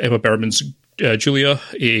 where they meet Emma Berman's Julia,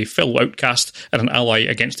 a fellow outcast and an ally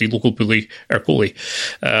against the local bully Ercole.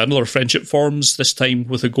 Another friendship forms, this time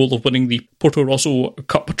with the goal of winning the Porto Rosso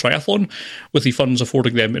Cup Triathlon, with the funds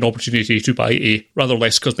affording them an opportunity to buy a rather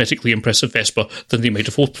less cosmetically impressive Vespa than they might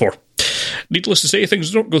have hoped for. Needless to say,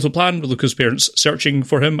 things don't go to plan, with Luca's parents searching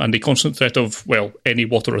for him and a constant threat of, well, any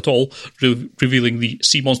water at all, revealing the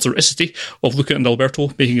sea monstericity of Luca and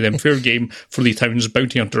Alberto, making them fair game for the town's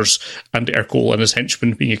bounty hunters, and Ercole and his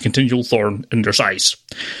henchmen being a continual thorn in their sides.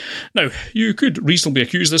 Now, you could reasonably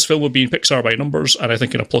accuse this film of being Pixar by numbers, and I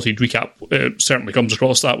think in a plotted recap it certainly comes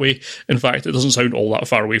across that way. In fact, it doesn't sound all that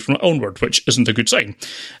far away from Onward, which isn't a good sign.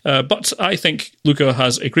 But I think Luca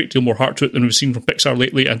has a great deal more heart to it than we've seen from Pixar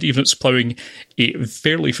lately, and even it's ploughing a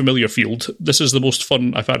fairly familiar field. This is the most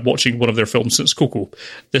fun I've had watching one of their films since Coco.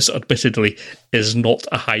 This, admittedly, is not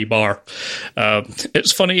a high bar.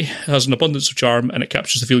 It's funny, has an abundance of charm, and it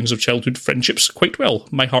captures the feelings of childhood friendships quite well.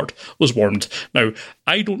 My heart was warmed. Now,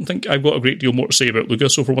 I don't think I've got a great deal more to say about Luca,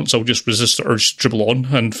 so for once I'll just resist the urge to dribble on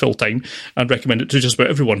and fill time, and recommend it to just about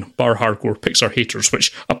everyone, bar hardcore Pixar haters,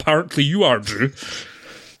 which apparently you are, Drew.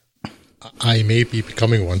 I may be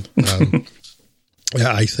becoming one.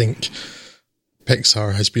 Yeah, I think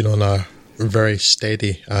Pixar has been on a very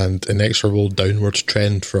steady and inexorable downward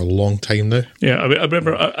trend for a long time now. Yeah, I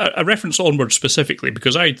remember I reference Onward specifically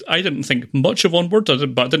because I didn't think much of Onward,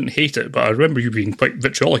 but I didn't hate it, but I remember you being quite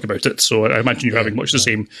vitriolic about it, so I imagine you're having much the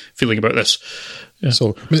same feeling about this. Yeah.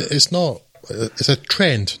 So it's a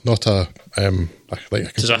trend, not a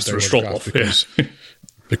disastrous drop-off.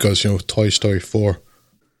 Because, Toy Story 4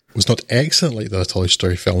 was not excellent like the Toy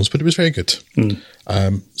Story films, but it was very good.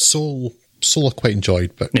 Soul I quite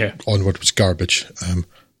enjoyed, but Onward was garbage.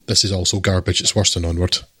 This is also garbage. It's worse than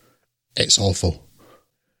Onward. It's awful.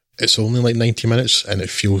 It's only like 90 minutes and it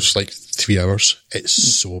feels like 3 hours. It's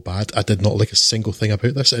so bad. I did not like a single thing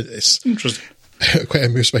about this. It's interesting. Quite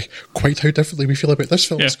amused by quite how differently we feel about this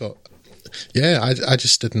film, Scott. Yeah, I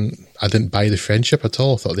just didn't buy the friendship at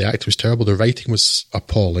all. I thought the acting was terrible. The writing was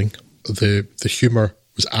appalling. The humour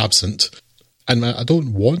was absent. And I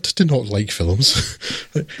don't want to not like films.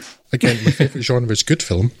 Again, my favourite genre is good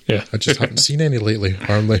film. Yeah. I just haven't seen any lately.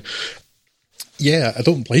 Apparently. Yeah, I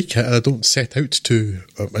don't like it. I don't set out to.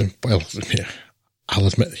 I'll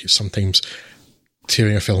admit sometimes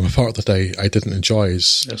tearing a film apart that I didn't enjoy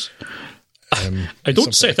is... Yes. I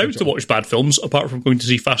don't set out to watch bad films, apart from going to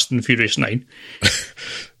see Fast and Furious 9.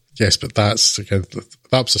 Yes, but that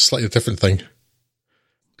was a slightly different thing.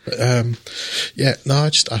 But, I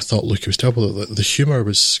thought, look, it was terrible. The humour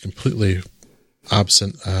was completely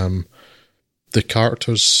absent. The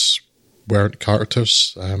characters weren't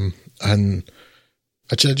characters, and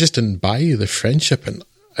I just didn't buy the friendship, and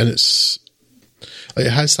it's like,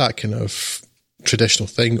 it has that kind of traditional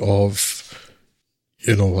thing of,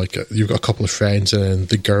 you know, like you've got a couple of friends and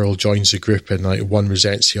the girl joins the group and like one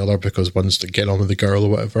resents the other because one's getting on with the girl or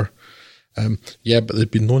whatever. But they'd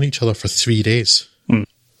been knowing each other for 3 days.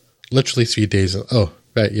 Literally 3 days. Oh,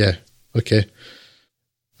 right, yeah, okay.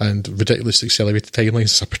 And ridiculously accelerated timelines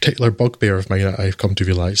is a particular bugbear of mine, I've come to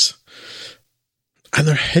realise. And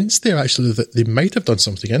there are hints there, actually, that they might have done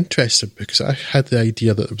something interesting, because I had the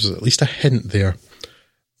idea that there was at least a hint there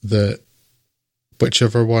that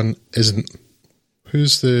whichever one isn't...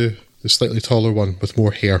 Who's the slightly taller one with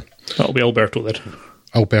more hair? That'll be Alberto then.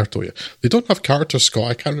 Alberto, yeah. They don't have characters,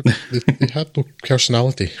 Scott. I can't remember. They had no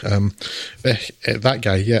personality. That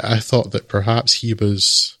guy, yeah, I thought that perhaps he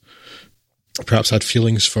was... Perhaps had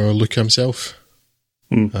feelings for Luca himself.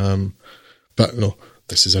 But no,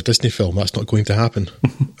 this is a Disney film. That's not going to happen.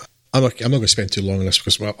 I'm not going to spend too long on this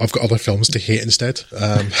because I've got other films to hate instead.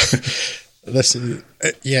 The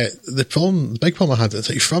big problem I had is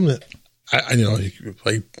like from the... I you know,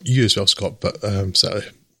 like you as well, Scott, but so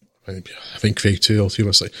I think Craig too, all three of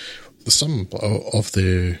us, like some of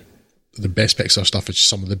the best Pixar stuff is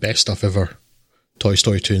some of the best stuff ever. Toy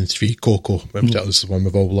Story 2 and 3, Coco, in particular, is the one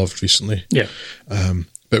we've all loved recently. Yeah.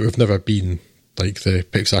 But we've never been like the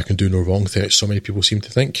Pixar can do no wrong thing, so many people seem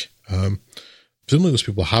to think. Presumably those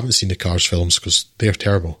people haven't seen the Cars films because they're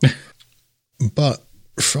terrible. But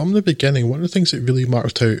from the beginning, one of the things that really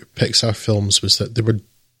marked out Pixar films was that they were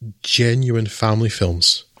genuine family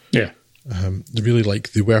films. Yeah. Really,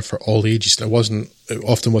 like, they were for all ages. It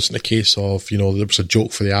often wasn't a case of, you know, there was a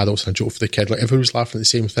joke for the adults and a joke for the kid. Like, everyone was laughing at the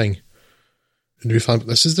same thing. And we found, but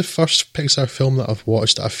this is the first Pixar film that I've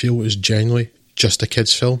watched that I feel was genuinely just a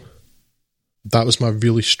kid's film. That was my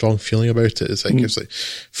really strong feeling about it. It's like, it's like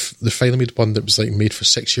they finally made one that was like made for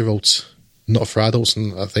 6-year-olds, not for adults,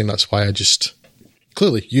 and I think that's why I just...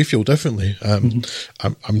 Clearly, you feel differently.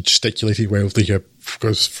 I'm gesticulating wildly here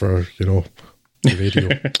because for, you know, the radio.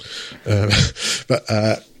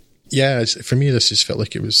 For me, this just felt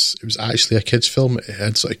like it was actually a kids' film. It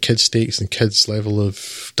had sort of kids' stakes and kids' level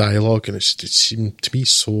of dialogue, and it seemed to me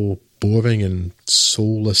so boring and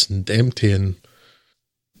soulless and empty. And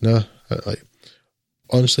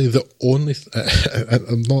honestly, the only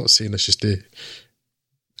I'm not saying this just to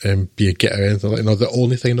be a getter or anything like that. No, the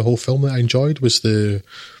only thing in the whole film that I enjoyed was at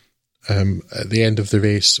the end of the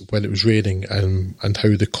race when it was raining and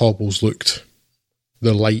how the cobbles looked,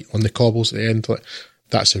 the light on the cobbles at the end. Like,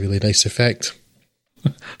 that's a really nice effect.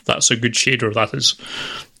 That's a good shader, that is.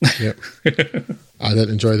 Yep. I didn't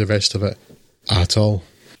enjoy the rest of it at all.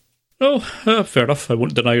 Oh, fair enough. I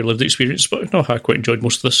won't deny your lived experience, but no, I quite enjoyed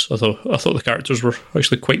most of this. I thought the characters were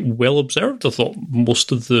actually quite well observed. I thought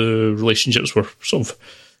most of the relationships were sort of,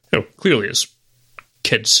 you know, clearly it's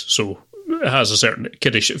kids, so it has a certain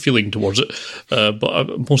kiddish feeling towards it.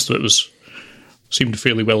 But most of it seemed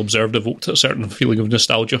fairly well observed, evoked a certain feeling of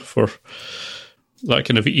nostalgia for that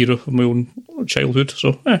kind of era of my own childhood.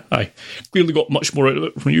 So, I clearly got much more out of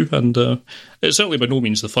it from you, and it's certainly by no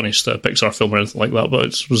means the funniest Pixar film or anything like that,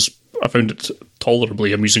 but I found it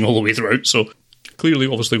tolerably amusing all the way throughout, so clearly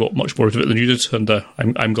obviously got much more out of it than you did, and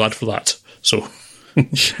I'm glad for that. So,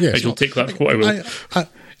 yes, I'll take that for what I will.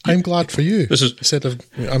 I'm glad for you. Instead of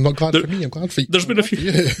I'm not glad for me, I'm glad for you. There's been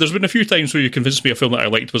a few times where you convinced me a film that I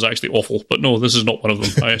liked was actually awful, but no, this is not one of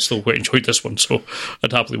them. I still quite enjoyed this one, so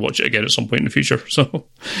I'd happily watch it again at some point in the future. So,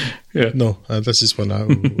 yeah. No, this is one.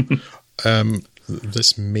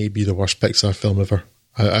 This may be the worst Pixar film ever.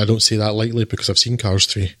 I don't say that lightly because I've seen Cars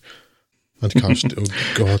 3. And Cars 2, oh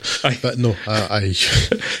God. But no, I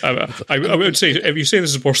would say, if you say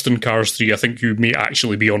this is worse than Cars 3, I think you may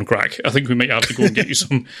actually be on crack. I think we might have to go and get you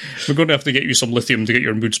some, we're going to have to get you some lithium to get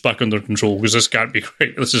your moods back under control, because this can't be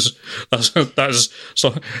right. That is,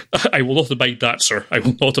 so I will not abide that, sir. I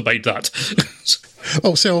will not abide that.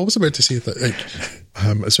 Oh, so I was about to say that,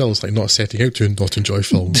 like, as well as like not setting out to not enjoy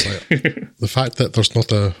films, like, the fact that there's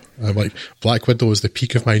not like Black Widow is the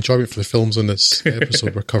peak of my enjoyment for the films on this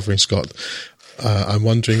episode we're covering, Scott. I'm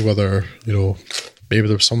wondering whether, you know, maybe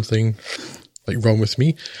there's something like wrong with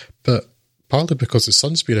me, but partly because the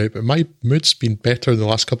sun's been out, but my mood's been better in the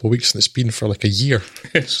last couple of weeks than it's been for like a year.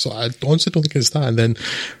 So I honestly don't think it's that. And then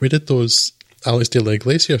we did those Alex de la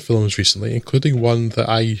Iglesia films recently, including one that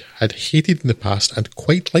I had hated in the past and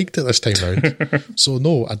quite liked it this time round. So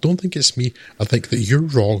no, I don't think it's me. I think that you're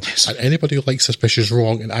wrong, and anybody who likes Suspicious is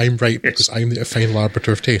wrong, and I'm right because I'm the final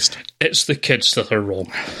arbiter of taste. It's the kids that are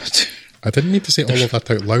wrong. I didn't need to say all of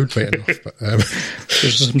that out loud right enough, but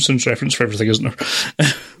there's a Simpsons reference for everything, isn't there?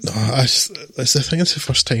 No, it's the thing. It's the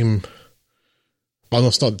first time. Well, no,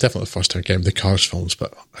 it's not definitely the first time getting the Cars films,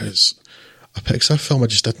 but it's a Pixar film I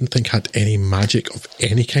just didn't think had any magic of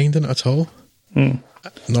any kind in it at all.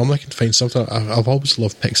 Normally I can find something. I've always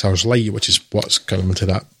loved Pixar's Light, which is what's got them into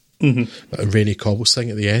that rainy cobbles thing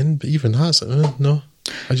at the end, but even that's no.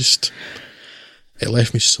 It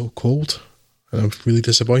left me so cold, and I'm really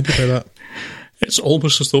disappointed by that. It's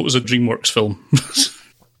almost as though it was a DreamWorks film.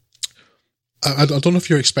 I don't know if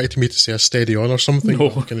you're expecting me to say a steady on or something. No.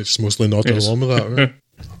 I'm kind of just mostly nodding along with that. Right?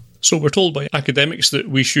 So we're told by academics that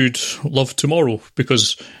we should love tomorrow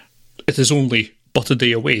because it is only but a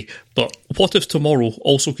day away. But what if tomorrow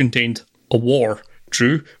also contained a war?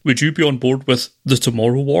 Drew, would you be on board with the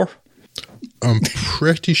Tomorrow War? I'm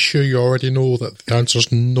pretty sure you already know that the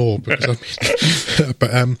answer's no. Because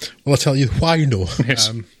but I'll tell you why no.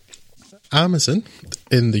 Yes. Amazon,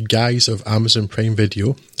 in the guise of Amazon Prime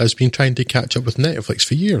Video, has been trying to catch up with Netflix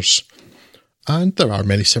for years. And there are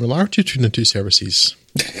many similarities between the two services.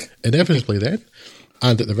 Inevitably then,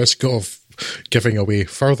 and at the risk of giving away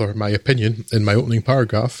further my opinion in my opening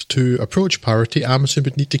paragraph, to approach parity, Amazon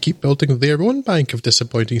would need to keep building their own bank of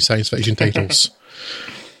disappointing science fiction titles.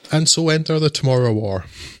 And so enter the Tomorrow War.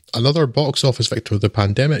 Another box office victim of the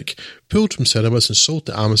pandemic, pulled from cinemas and sold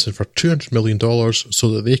to Amazon for $200 million so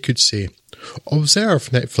that they could say, "Observe,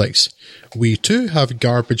 Netflix, we too have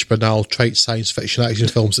garbage, banal, trite science fiction action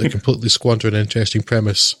films that completely squander an interesting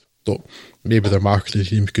premise." Though maybe their marketing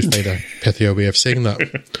team could find a pithier way of saying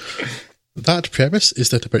that. That premise is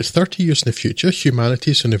that about 30 years in the future,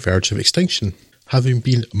 humanity is on the verge of extinction, having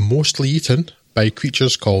been mostly eaten by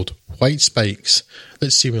creatures called white spikes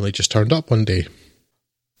that seemingly just turned up one day.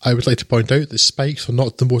 I would like to point out that spikes are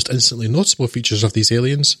not the most instantly noticeable features of these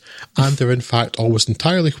aliens, and they're in fact almost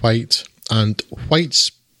entirely white, and white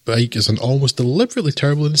spike is an almost deliberately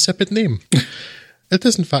terrible and insipid name. It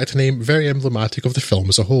is in fact a name very emblematic of the film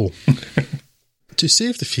as a whole. To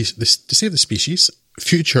save the species,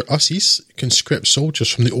 future Ussies conscript soldiers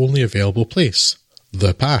from the only available place,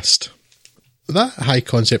 the past. That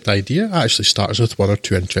high-concept idea actually starts with one or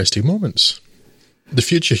two interesting moments. The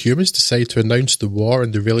future humans decide to announce the war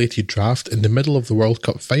and the related draft in the middle of the World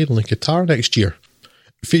Cup final in Qatar next year,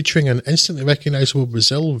 featuring an instantly recognisable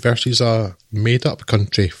Brazil versus a made-up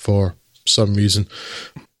country for some reason.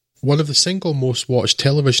 One of the single most watched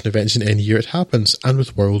television events in any year it happens, and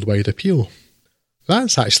with worldwide appeal.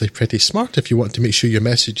 That's actually pretty smart if you want to make sure your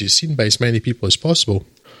message is seen by as many people as possible.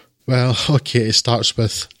 Well, okay, it starts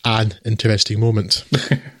with an interesting moment.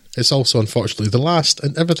 It's also unfortunately the last,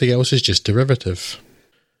 and everything else is just derivative.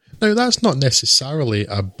 Now, that's not necessarily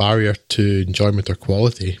a barrier to enjoyment or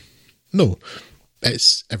quality. No,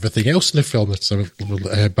 it's everything else in the film that's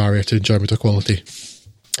a barrier to enjoyment or quality.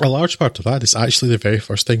 A large part of that is actually the very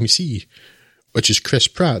first thing we see, which is Chris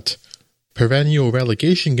Pratt, perennial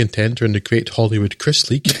relegation contender in the Great Hollywood Chris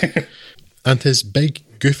League, and his big,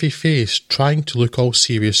 goofy face trying to look all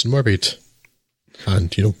serious and worried.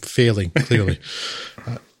 And, failing, clearly.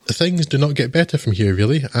 Things do not get better from here,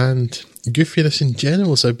 really, and goofiness in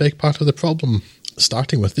general is a big part of the problem,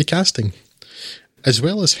 starting with the casting. As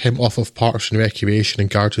well as him off of Parks and Recreation and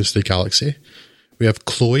Guardians of the Galaxy, we have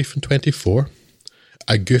Chloe from 24,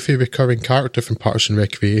 a goofy recurring character from Parks and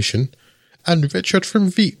Recreation, and Richard from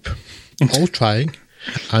Veep, all trying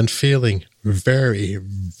and failing very,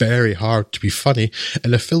 very hard to be funny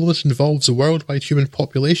in a film that involves a worldwide human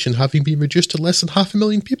population having been reduced to less than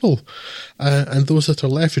 500,000 people, and those that are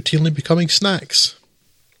left routinely becoming snacks.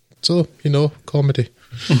 So, comedy.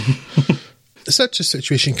 Such a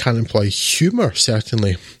situation can employ humour,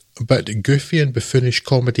 certainly, but goofy and buffoonish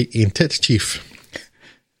comedy ain't it, Chief.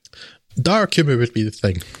 Dark humour would be the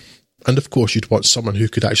thing, and of course you'd want someone who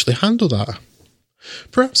could actually handle that.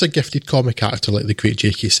 Perhaps a gifted comic actor like the great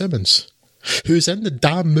J.K. Simmons, who's in the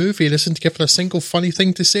damn movie and isn't given a single funny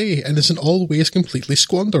thing to say and isn't always completely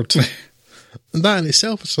squandered. And that in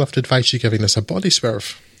itself is enough to advise you giving this a body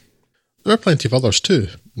swerve. There are plenty of others too,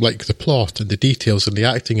 like the plot and the details and the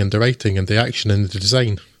acting and the writing and the action and the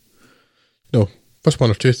design. Just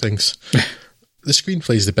one or two things. The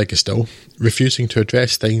screenplay is the biggest still, refusing to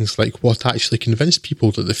address things like what actually convinced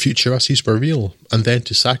people that the future Ussies were real, and then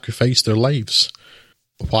to sacrifice their lives.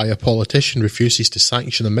 Why a politician refuses to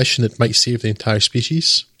sanction a mission that might save the entire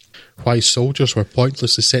species. Why soldiers were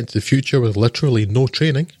pointlessly sent to the future with literally no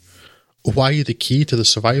training. why the key to the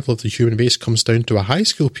survival of the human race comes down to a high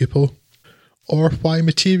school pupil, or why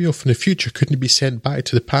material from the future couldn't be sent back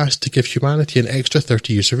to the past to give humanity an extra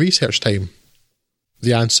 30 years of research time.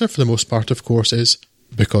 The answer, for the most part, of course, is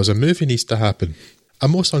because a movie needs to happen. A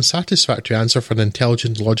most unsatisfactory answer for an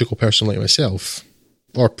intelligent, logical person like myself.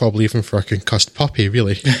 Or probably even for a concussed puppy,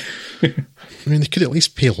 really. I mean, they could at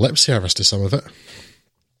least pay lip service to some of it.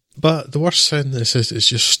 But the worst thing is it's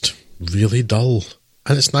just really dull,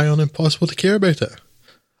 and it's nigh on impossible to care about it.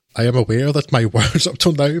 I am aware that my words up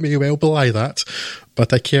till now may well belie that,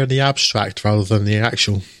 but I care in the abstract rather than the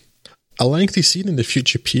actual. A lengthy scene in the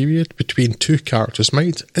future period between two characters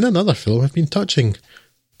might, in another film, have been touching,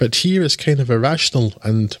 but here it's kind of irrational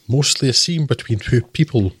and mostly a scene between two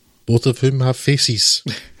people, both of whom have faces.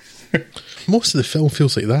 Most of the film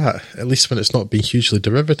feels like that, at least when it's not being hugely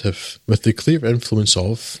derivative, with the clear influence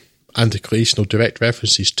of, and occasional direct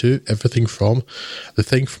references to, everything from The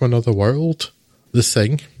Thing from Another World, The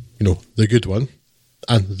Thing, the good one,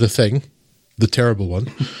 and The Thing, the terrible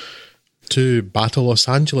one, to Battle Los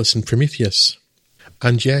Angeles and Prometheus.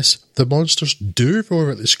 And yes, the monsters do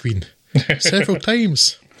roar at the screen, several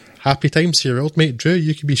times. Happy times here, old mate Drew,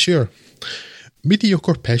 you can be sure.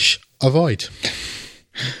 Mediocre pish, avoid.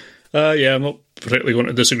 I'm not particularly going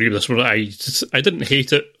to disagree with this one. I didn't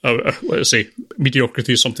hate it. Let's say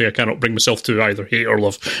mediocrity is something I cannot bring myself to either hate or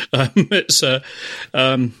love. I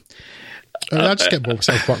just get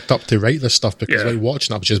myself worked up to write this stuff because like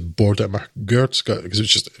watching it, I was just bored out of my gourds because it was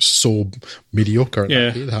just so mediocre. And I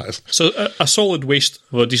hate that. So a solid waste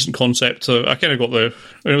of a decent concept. I kind of got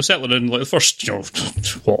settling in like the first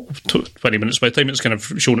 20 minutes. By the time it's kind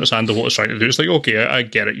of shown its hand of what it's trying to do, it's like, okay, I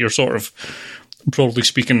get it. You're sort of, broadly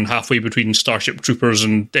speaking, halfway between Starship Troopers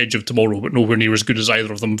and Edge of Tomorrow, but nowhere near as good as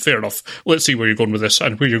either of them. Fair enough. Let's see where you're going with this.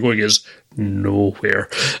 And where you're going is nowhere.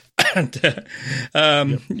 And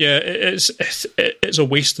it's a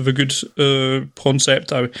waste of a good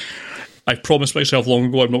concept. I promised myself long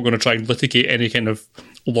ago I'm not going to try and litigate any kind of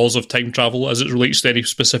laws of time travel as it relates to any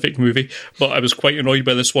specific movie, but I was quite annoyed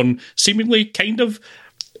by this one seemingly kind of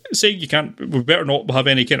saying we better not have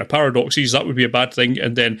any kind of paradoxes, that would be a bad thing,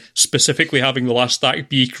 and then specifically having the last act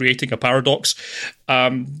be creating a paradox,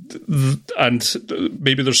 and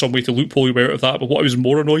maybe there's some way to loophole your way out of that. But what I was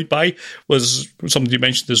more annoyed by was something you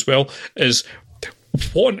mentioned as well, is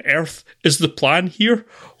what on earth is the plan here?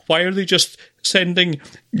 Why are they just sending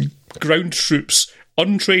ground troops,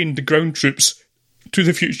 untrained ground troops, to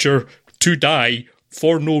the future to die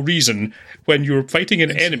for no reason, when you're fighting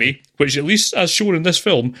an enemy, which at least as shown in this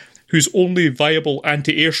film, whose only viable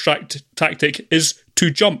anti-air tactic is to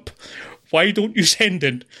jump? Why don't you send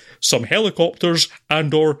in some helicopters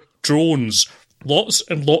and or drones? Lots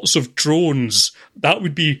and lots of drones. That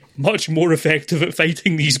would be much more effective at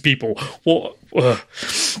fighting these people.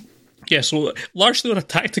 So largely on a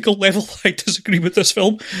tactical level, I disagree with this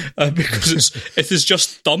film because it is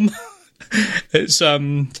just dumb. It's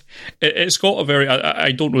got a very,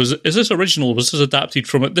 I don't know, is this original? Was this adapted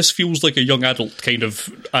from it? This feels like a young adult kind of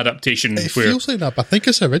adaptation. It feels like that, but I think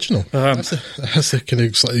it's original. That's the kind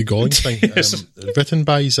of slightly galling thing. Yes. Written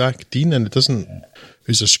by Zach Dean, and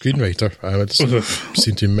who's a screenwriter. It doesn't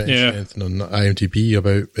seem to mention anything on IMDb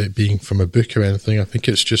about it being from a book or anything. I think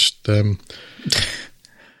it's just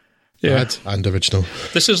bad and original.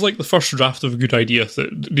 This is like the first draft of a good idea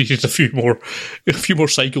that needed a few more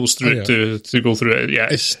cycles through it to go through it. Yeah,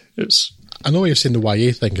 it's. I know what you're saying. The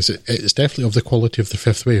YA thing is it's definitely of the quality of the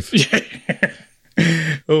Fifth Wave. Yeah.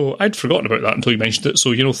 Oh, I'd forgotten about that until you mentioned it.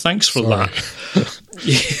 So thanks for that.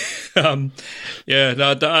 I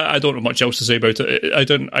don't have much else to say about it. I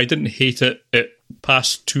didn't hate it. It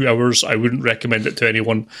passed 2 hours. I wouldn't recommend it to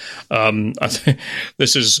anyone. I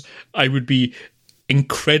would be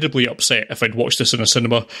incredibly upset if I'd watched this in a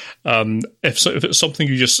cinema. If it's something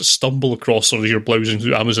you just stumble across or you're browsing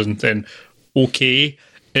through Amazon, then okay,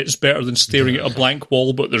 it's better than staring at a blank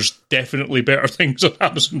wall, but there's definitely better things on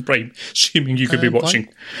Amazon Prime streaming you could be watching.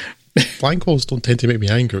 Blank walls don't tend to make me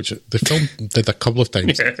angry. The film did a couple of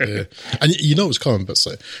times. And you know it's coming, but it's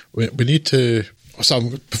like, we need to...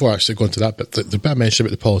 before I actually go into that, but the bit I mentioned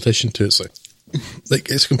about the politician too, it's like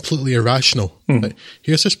it's completely irrational. Like,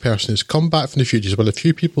 here's this person who's come back from the future, but a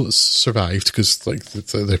few people that survived because like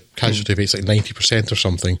the casualty rate's like 90% or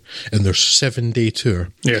something in their 7-day tour.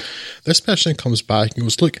 Yeah, this person comes back and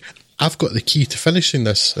goes, "Look, I've got the key to finishing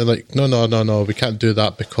this." And like, no, we can't do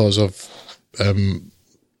that because of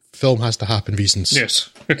film has to happen reasons. Yes,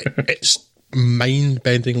 it's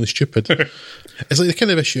mind-bendingly stupid. It's like the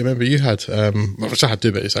kind of issue I remember you had, which I had to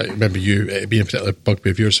do, but it's like, I remember you being a particular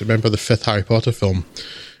bugbear of yours. Remember the 5th Harry Potter film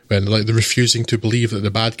when like they're refusing to believe that the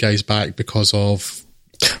bad guy's back because of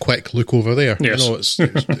quick look over there. Yes. You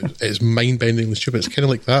know, it's mind-bendingly stupid. It's kind of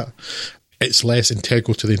like that. It's less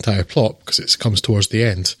integral to the entire plot because it comes towards the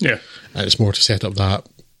end. Yeah. And it's more to set up that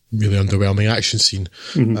really underwhelming action scene.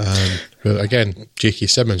 But again, J.K.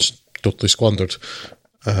 Simmons totally squandered.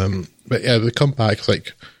 But yeah, they come back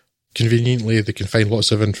like conveniently. They can find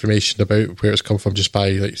lots of information about where it's come from just by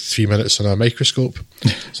like 3 minutes on a microscope.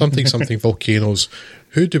 Something volcanoes.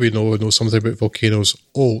 Who do we know knows something about volcanoes?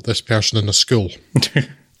 Oh, this person in the school.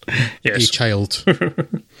 Yes. A child.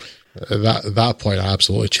 At that point, I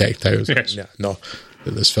absolutely checked out. Yes. Yeah, no,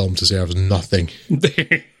 this film deserves nothing.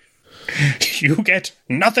 You get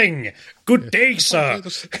nothing. Good day, sir.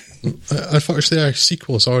 Unfortunately, our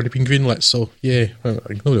sequel has already been greenlit, so yeah,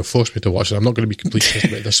 nobody forced me to watch it. I'm not going to be completely pissed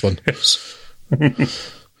about this one. Yes.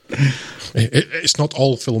 It's not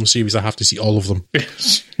all film series. I have to see all of them.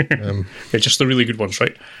 Yes. Yeah, just the really good ones,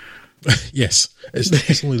 right? Yes,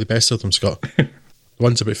 it's only the best of them, Scott. The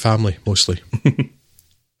ones about family, mostly.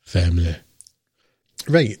 Family.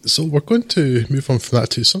 Right, so we're going to move on from that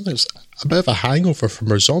to something that's a bit of a hangover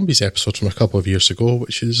from our zombies episode from a couple of years ago,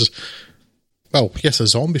 which is, well, yes, a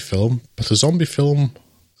zombie film, but a zombie film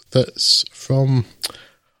that's from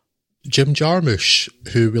Jim Jarmusch,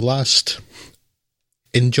 who we last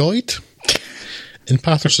enjoyed in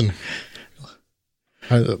Patterson.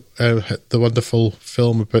 The wonderful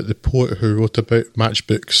film about the poet who wrote about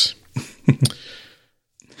matchbooks.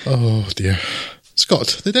 Oh dear.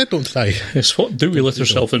 Scott, the dead don't die. Yes, what do we let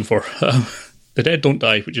ourselves in for? The Dead Don't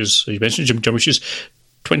Die, which is, as you mentioned, Jim Jarmusch's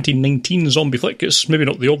 2019 zombie flick. It's maybe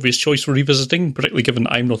not the obvious choice for revisiting, particularly given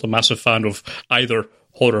I'm not a massive fan of either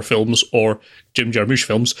horror films or Jim Jarmusch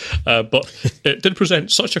films, but it did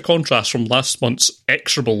present such a contrast from last month's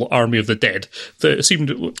execrable Army of the Dead that it seemed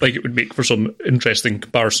like it would make for some interesting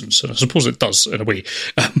comparisons, and I suppose it does in a way.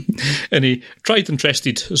 In a tried and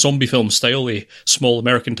trusted zombie film style, a small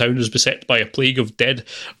American town is beset by a plague of dead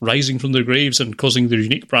rising from their graves and causing their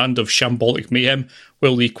unique brand of shambolic mayhem,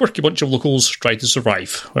 while the quirky bunch of locals try to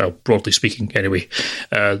survive. Well, broadly speaking, anyway.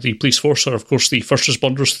 The police force are, of course, the first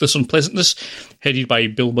responders to this unpleasantness, headed by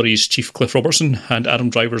Bill Murray's Chief Cliff Robertson and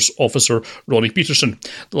Adam Driver's Officer Ronnie Peterson,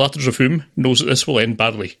 the latter of whom knows that this will end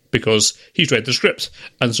badly, because he's read the script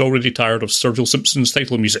and is already tired of Sturgill Simpson's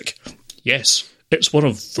title music. Yes, it's one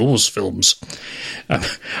of those films.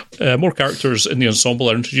 More characters in the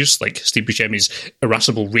ensemble are introduced, like Steve Buscemi's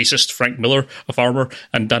irascible racist Frank Miller, a farmer,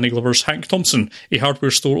 and Danny Glover's Hank Thompson, a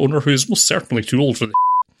hardware store owner who is most certainly too old for the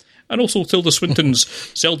and also Tilda Swinton's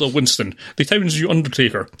Zelda Winston, the town's new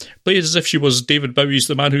Undertaker, played as if she was David Bowie's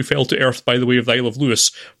The Man Who Fell to Earth by the Way of the Isle of Lewis,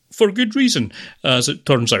 for good reason, as it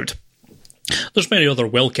turns out. There's many other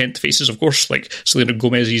well-kent faces, of course, like Selena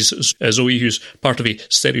Gomez's Zoe, who's part of a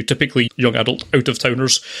stereotypically young adult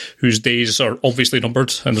out-of-towners whose days are obviously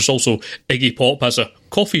numbered, and there's also Iggy Pop as a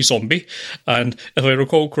coffee zombie, and if I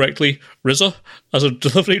recall correctly, RZA as a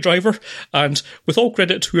delivery driver, and with all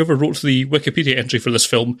credit to whoever wrote the Wikipedia entry for this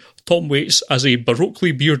film, Tom Waits as a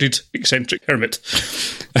baroquely bearded eccentric hermit.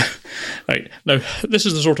 Right, now, this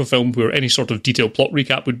is the sort of film where any sort of detailed plot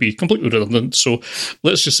recap would be completely redundant, so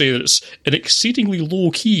let's just say that it's an exceedingly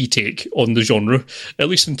low-key take on the genre, at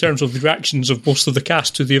least in terms of the reactions of most of the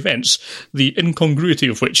cast to the events, the incongruity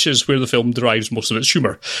of which is where the film derives most of its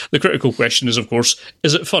humour. The critical question is, of course,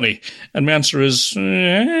 is it funny? And my answer is,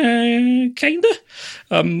 kinda?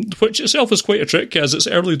 Which itself is quite a trick, as its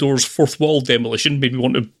early doors fourth wall demolition made me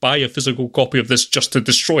want to buy a physical copy of this just to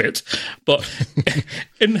destroy it. But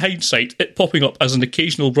in hindsight, it popping up as an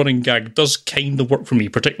occasional running gag does kind of work for me,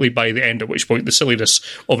 particularly by the end, at which point the silliness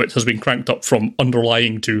of it has been cranked up from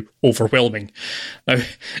underlying to overwhelming. Now,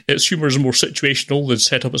 its humour is more situational than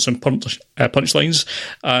set up at some punchlines,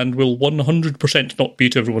 and will 100% not be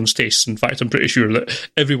to everyone's taste. In fact, I'm pretty sure that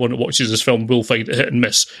everyone that watches this film will find it hit and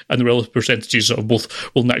miss, and the relative percentages of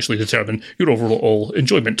both will naturally determine your overall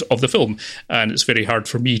enjoyment of the film. And it's very hard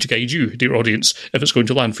for me to guide you, dear audience, if it's going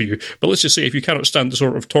to land for you. But let's just say, if you cannot stand the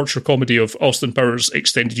sort of torture comedy of Austin Powers'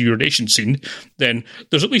 extended urination scene, then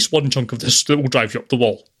there's at least one chunk of this that will drive you up the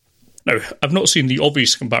wall. Now, I've not seen the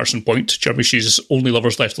obvious comparison point, Jarmusch's Only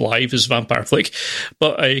Lovers Left Alive, his vampire flick,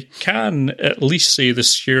 but I can at least say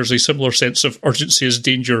this shares a similar sense of urgency as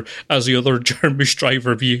danger as the other Jarmusch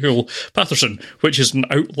driver vehicle, Patterson, which is an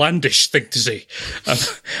outlandish thing to say.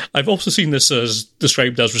 I've also seen this as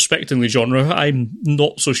described as respecting the genre. I'm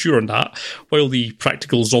not so sure on that. While the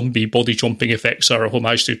practical zombie body-chomping effects are a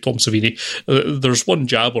homage to Tom Savini, there's one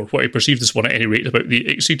jab, or what I perceive this one at any rate, about the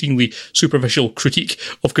exceedingly superficial critique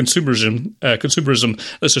of consumerism consumerism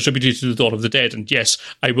that's attributed to the Dawn of the Dead. And yes,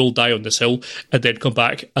 I will die on this hill and then come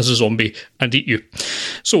back as a zombie and eat you.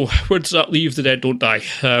 So where does that leave The Dead Don't Die?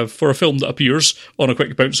 For a film that appears on a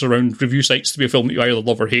quick bounce around review sites to be a film that you either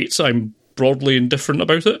love or hate, I'm broadly indifferent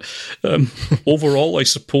about it. Overall, I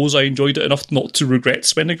suppose I enjoyed it enough not to regret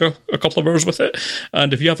spending a couple of hours with it.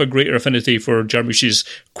 And if you have a greater affinity for Jarmusch's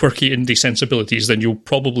quirky indie sensibilities, then you'll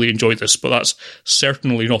probably enjoy this, but that's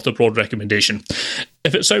certainly not a broad recommendation.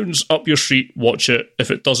 If it sounds up your street, watch it. If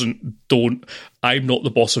it doesn't, don't. I'm not the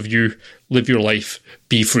boss of you. Live your life.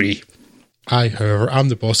 Be free. I, however, am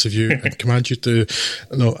the boss of you and command you to...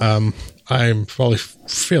 No, I'm probably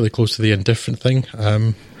fairly close to the indifferent thing.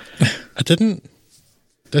 I didn't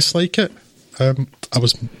dislike it. I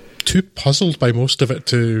was too puzzled by most of it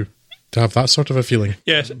to have that sort of a feeling.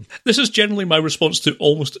 Yes, this is generally my response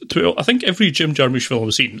to I think every Jim Jarmusch film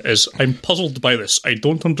I've seen is, I'm puzzled by this. I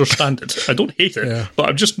don't understand it. I don't hate it, but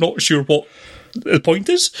I'm just not sure what the point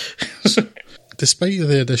is. Despite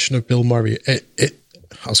the addition of Bill Murray, I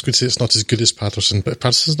was going to say it's not as good as Patterson, but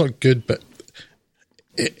Patterson's not good, but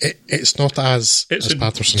it's not as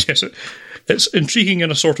Patterson. Yes, it's intriguing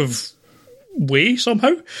in a sort of way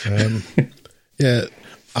somehow. Yeah,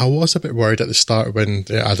 I was a bit worried at the start when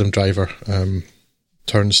Adam Driver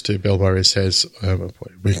turns to Bill Murray and says,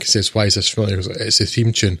 when he says, "Why is this familiar?" It's a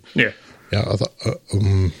theme tune. Yeah. I thought,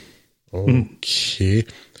 okay.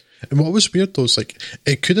 And what was weird though is, like,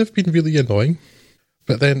 it could have been really annoying,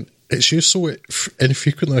 but then it's used so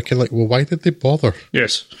infrequently. I can, like, well, why did they bother?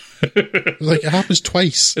 Yes. Like, it happens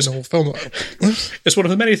twice in the whole film. It's one of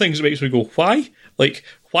the many things that makes me go, why? Like,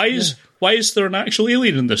 why is there an actual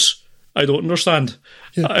alien in this? I don't understand.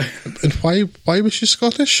 Yeah. And why was she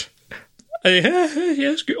Scottish?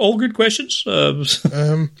 Yes, all good questions.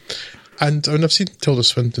 And I've seen Tilda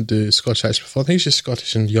Swinton do Scottish accents before. I think she's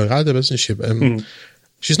Scottish in Young Adam, isn't she? But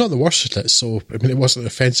she's not the worst at it, so I mean, it wasn't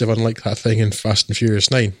offensive, unlike that thing in Fast and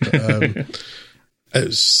Furious 9. But, it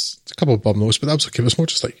was a couple of bum notes, but that was okay. It was more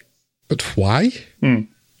just like, but why?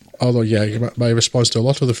 Although, yeah, my response to a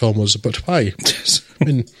lot of the film was, but why? I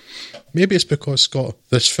mean, maybe it's because, Scott,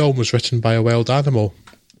 this film was written by a wild animal,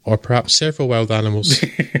 or perhaps several wild animals.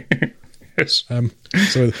 Yes.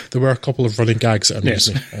 So there were a couple of running gags that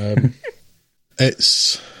amused me.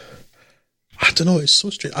 It's, I don't know, it's so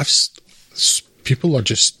strange. People are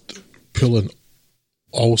just pulling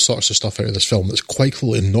all sorts of stuff out of this film that's quite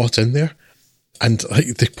clearly not in there. And, like,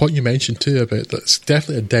 the point you mentioned too about that's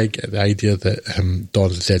definitely a dig at the idea that Dawn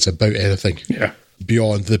of the Dead's about anything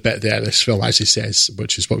beyond the bit that this film actually says,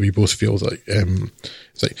 which is what we both feel like.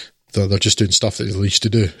 It's like they're just doing stuff that they're released to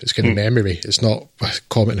do. It's kind of memory. It's not a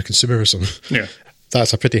comment on consumerism. Yeah,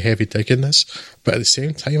 that's a pretty heavy dig in this. But at the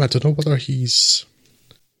same time, I don't know whether he's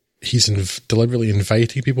deliberately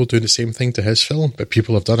inviting people doing the same thing to his film, but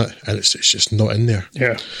people have done it, and it's just not in there.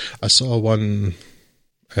 Yeah, I saw one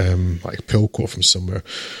like pull quote from somewhere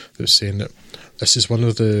that was saying that this is one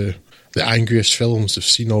of the angriest films I've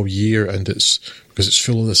seen all year, and it's because it's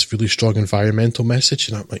full of this really strong environmental message.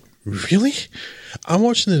 And I'm like, really? I'm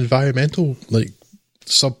watching the environmental, like,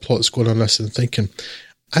 subplots going on this and thinking,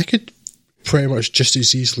 I could pretty much just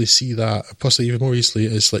as easily see that, possibly even more easily,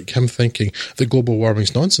 as like him thinking that global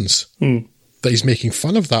warming's nonsense. That he's making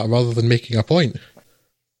fun of that rather than making a point.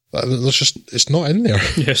 There's just, it's not in there.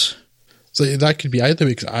 Yes. So that could be either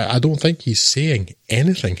way, because I don't think he's saying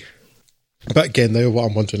anything. But again, now what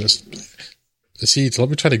I'm wondering is he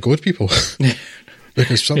deliberately trying to goad people?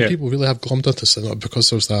 Because some people really have glommed onto this, because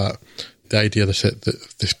there's the idea that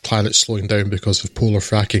the planet's slowing down because of polar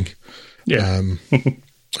fracking. Yeah.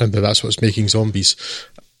 And that's what's making zombies.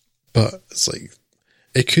 But it's like,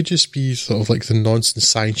 it could just be sort of like the nonsense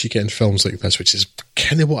science you get in films like this, which is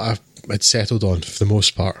kind of what I'd settled on for the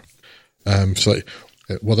most part. So like,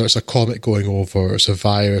 whether it's a comet going over, or it's a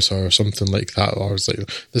virus or something like that, or it's like, in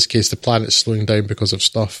this case, the planet's slowing down because of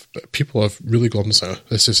stuff. But people have really gone,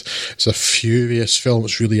 it's a furious film,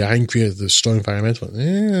 it's really angry at the strong environmental.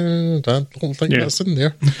 I don't think that's in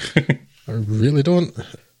there. I really don't.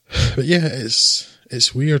 But yeah,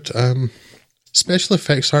 it's weird. Special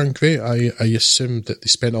effects aren't great. I assumed that they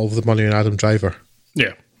spent all of the money on Adam Driver.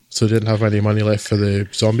 Yeah. So they didn't have any money left for the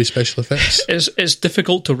zombie special effects. It's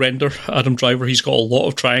difficult to render Adam Driver. He's got a lot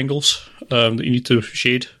of triangles that you need to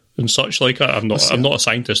shade and such like that. I'm not a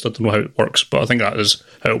scientist. I don't know how it works, but I think that is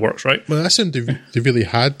how it works, right? Well, I assume they really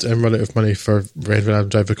had run out of money for rendering Adam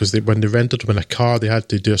Driver, because when they rendered him in a car, they had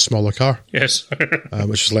to do a smaller car. Yes.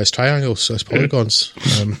 Which was less triangles, less polygons,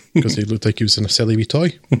 because he looked like he was in a silly wee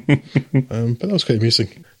toy. But that was quite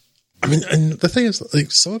amusing. I mean, and the thing is,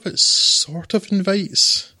 like, some of it sort of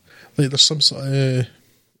invites, like, there's some sort of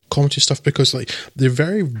comedy stuff, because like they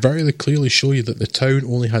very, very clearly show you that the town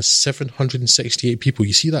only has 768 people.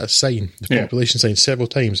 You see that sign, the population sign, several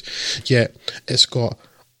times. Yet it's got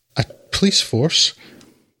a police force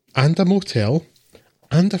and a motel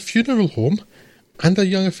and a funeral home and a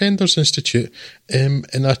young offenders institute in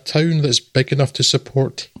a town that's big enough to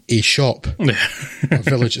support a shop. A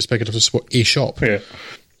village that's big enough to support a shop. Yeah.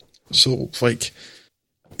 So, like,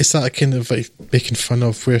 is that a kind of like making fun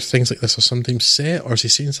of where things like this are sometimes set, or is he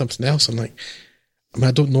saying something else? I'm like, I mean,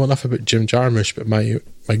 I don't know enough about Jim Jarmusch, but my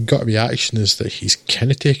gut reaction is that he's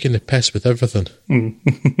kind of taking the piss with everything.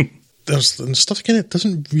 There's stuff kind of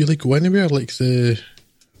doesn't really go anywhere, like the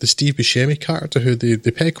Steve Buscemi character, who they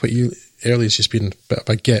peg quite early as just being a bit of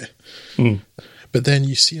a git. But then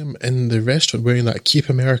you see him in the restaurant wearing that Keep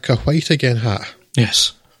America White Again hat.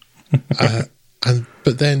 Yes.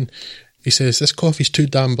 But then he says, this coffee's too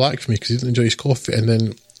damn black for me, because he doesn't enjoy his coffee. And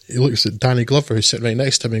then he looks at Danny Glover, who's sitting right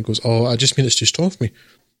next to him, and goes, oh, I just mean it's too strong for me.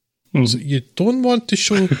 So you don't want to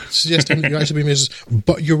suggest that you're actually being racist,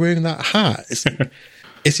 but you're wearing that hat.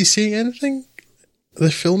 Is he saying anything, the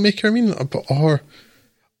filmmaker, I mean,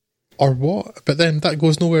 or what? But then that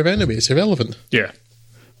goes nowhere anyway. It's irrelevant. Yeah.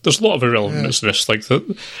 There's a lot of irrelevance to this. Like,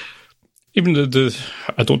 even the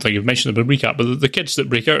I don't think you've mentioned it in the recap, but the kids that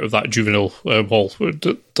break out of that juvenile hall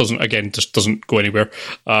doesn't go anywhere.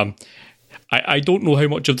 I don't know how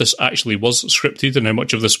much of this actually was scripted and how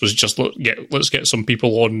much of this was just let's get some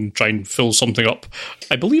people on and try and fill something up.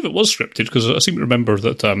 I believe it was scripted, because I seem to remember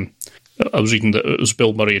that I was reading that it was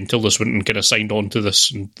Bill Murray and Tilda Swinton kind of signed on to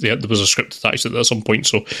this, and there was a script attached to it at some point.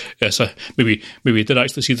 So yes, maybe we did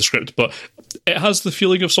actually see the script, but it has the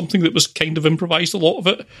feeling of something that was kind of improvised. A lot of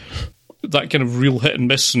it, that kind of real hit and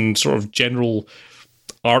miss and sort of general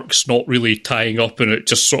arcs not really tying up, and it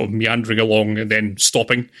just sort of meandering along and then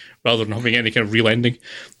stopping rather than having any kind of real ending.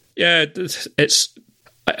 Yeah, it's.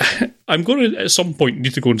 I'm going to, at some point,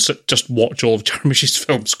 need to go and just watch all of Jarmusch's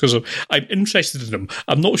films, because I'm interested in them.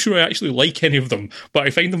 I'm not sure I actually like any of them, but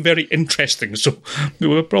I find them very interesting, so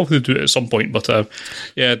we'll probably do it at some point. But I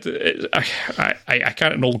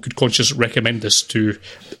can't in all good conscience recommend this to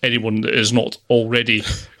anyone that is not already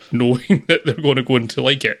knowing that they're going to go in to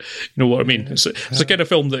like it. You know what I mean? It's a kind of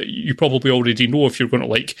film that you probably already know if you're going to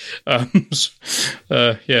like.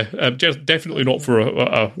 Definitely not for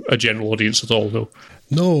a general audience at all, though.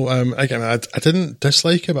 No, again, I didn't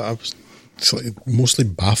dislike it, but I was mostly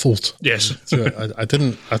baffled. Yes. So I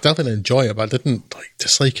definitely enjoy it, but I didn't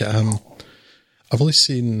dislike it. I've only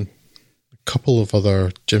seen a couple of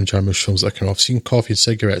other Jim Jarmusch films that I've seen Coffee and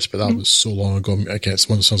Cigarettes, but that was so long ago. Again, it's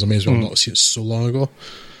one that sounds amazing. I've not seen it so long ago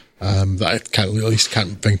that I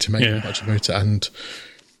can't bring to mind much about it. And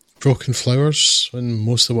Broken Flowers, and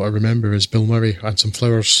most of what I remember is Bill Murray and some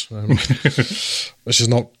flowers, which is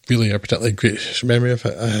not really a particularly great memory of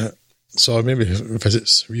it. So I maybe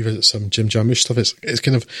revisit some Jim Jarmusch stuff. It's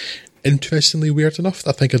kind of interestingly weird enough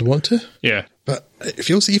that I think I'd want to. Yeah. But it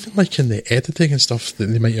feels even like in the editing and stuff that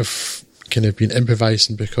they might have kind of been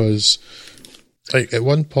improvising, because like at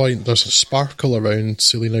one point there's a sparkle around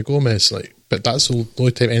Selena Gomez, but that's the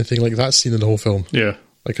only time anything like that's seen in the whole film. Yeah.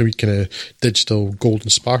 Like a wee kind of digital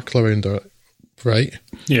golden sparkle around her, right?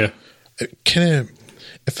 Yeah. It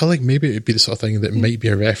felt like maybe it would be the sort of thing that might be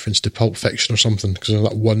a reference to Pulp Fiction or something, because in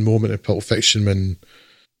that one moment in Pulp Fiction when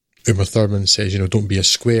Uma Thurman says, don't be a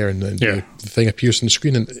square, and then the thing appears on the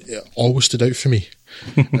screen, and it always stood out for me.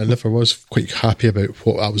 I never was quite happy about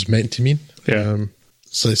what that was meant to mean. Yeah.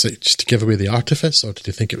 So it's like just to give away the artifice, or did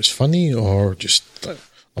you think it was funny, or just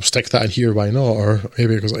I'll stick that in here, why not? Or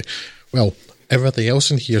maybe it was like, well, everything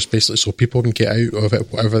else in here is basically so people can get out of it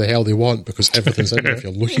whatever the hell they want, because everything's in there if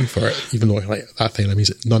you're looking for it, even though like that thing, that means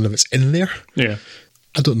that none of it's in there. Yeah.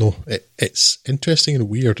 I don't know. It's interesting and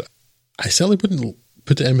weird. I certainly wouldn't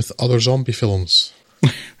put it in with other zombie films.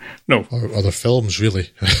 No. Or other films,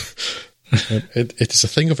 really. It is a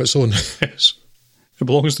thing of its own. Yes. It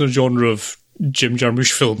belongs to the genre of Jim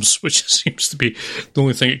Jarmusch films, which seems to be the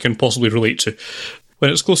only thing it can possibly relate to. When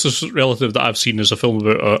its closest relative that I've seen is a film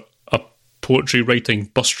about a poetry writing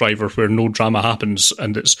bus driver where no drama happens,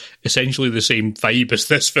 and it's essentially the same vibe as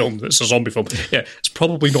this film. It's a zombie film. Yeah, it's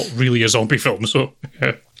probably not really a zombie film, so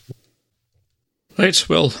yeah. Right,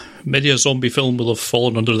 well, many a zombie film will have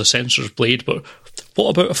fallen under the censor's blade, but what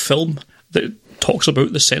about a film that talks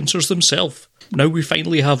about the censors themselves? Now we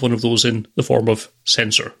finally have one of those in the form of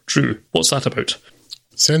Censor. Drew, what's that about?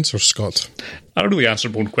 Censor, Scott. I really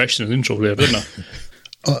answered one question in the intro there, didn't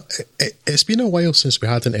I? It's been a while since we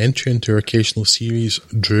had an entry into our occasional series,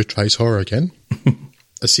 Drew Tries Horror Again.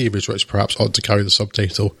 A series which perhaps ought to carry the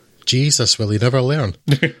subtitle, Jesus, Will He Never Learn?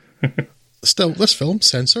 Still, this film,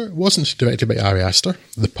 Censor, wasn't directed by Ari Aster,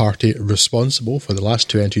 the party responsible for the last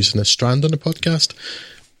 2 entries in this strand on the podcast.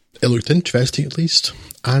 It looked interesting, at least,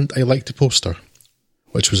 and I liked the poster,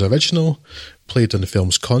 which was original, played on the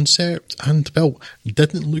film's concept, and, well,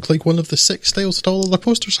 didn't look like one of the 6 styles that all other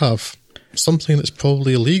posters have. Something that's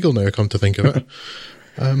probably illegal now, come to think of it.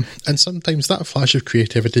 And sometimes that flash of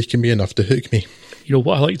creativity can be enough to hook me. You know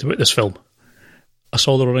what I liked about this film? I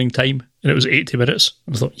saw the running time, and it was 80 minutes.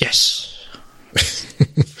 I thought, yes.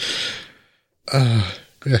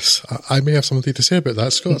 Yes, I may have something to say about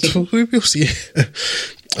that, Scott. We'll see.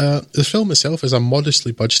 The film itself is a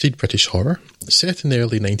modestly budgeted British horror set in the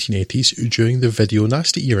early 1980s during the video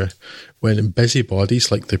nasty era, when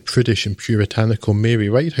busybodies like the prudish and puritanical Mary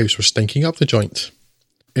Whitehouse were stinking up the joint.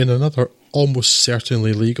 In another almost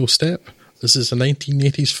certainly legal step, this is a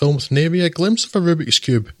 1980s film with nary a glimpse of a Rubik's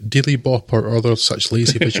Cube, Dealey Bop, or other such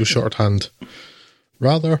lazy visual shorthand.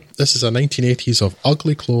 Rather, this is a 1980s of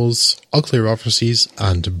ugly clothes, ugly orifices,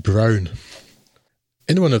 and brown.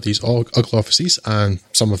 In one of these ugly orifices and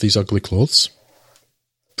some of these ugly clothes,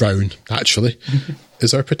 brown, naturally,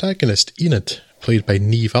 is our protagonist, Enid, played by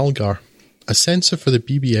Niamh Algar, a censor for the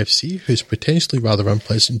BBFC whose potentially rather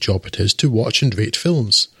unpleasant job it is to watch and rate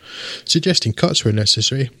films, suggesting cuts where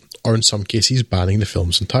necessary, or in some cases banning the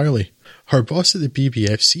films entirely. Her boss at the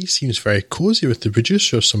BBFC seems very cosy with the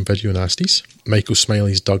producer of some video nasties, Michael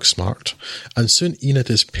Smiley's Doug Smart, and soon Enid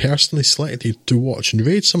is personally selected to watch and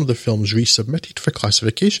rate some of the films resubmitted for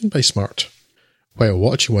classification by Smart. While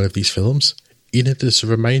watching one of these films, Enid is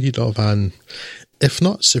reminded of an, if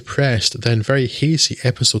not suppressed, then very hazy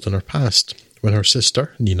episode in her past, when her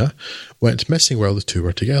sister, Nina, went missing while the two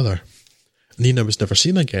were together. Nina was never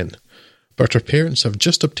seen again, but her parents have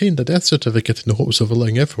just obtained a death certificate in the hopes of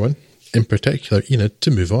allowing everyone, in particular Enid,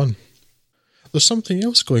 to move on. There's something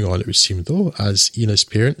else going on, it would seem, though, as Enid's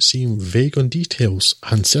parents seem vague on details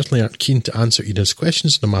and certainly aren't keen to answer Enid's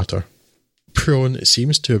questions in the matter. Prone, it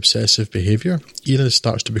seems, to obsessive behaviour, Enid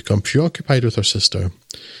starts to become preoccupied with her sister,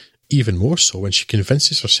 even more so when she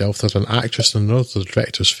convinces herself that an actress in another of the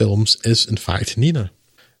director's films is, in fact, Nina.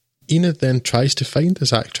 Enid then tries to find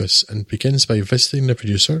this actress and begins by visiting the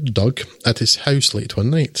producer, Doug, at his house late one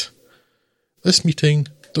night. This meeting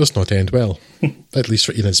does not end well, at least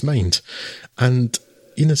for Enid's mind, and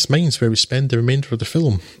Enid's mind's where we spend the remainder of the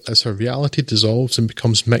film, as her reality dissolves and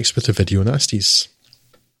becomes mixed with the video nasties.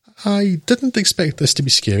 I didn't expect this to be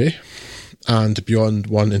scary, and beyond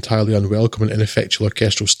one entirely unwelcome and ineffectual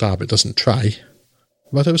orchestral stab, it doesn't try,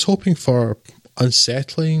 but I was hoping for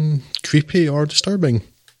unsettling, creepy, or disturbing.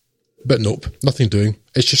 But nope, nothing doing.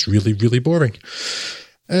 It's just really, really boring.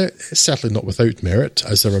 It's certainly not without merit,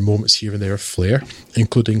 as there are moments here and there of flair,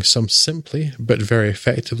 including some simply but very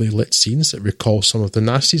effectively lit scenes that recall some of the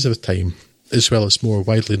nasties of the time, as well as more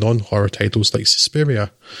widely non-horror titles like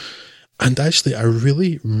Suspiria. And actually a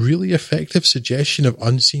really, really effective suggestion of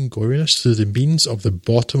unseen goriness through the means of the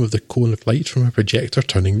bottom of the cone of light from a projector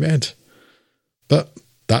turning red. But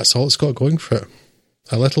that's all it's got going for it.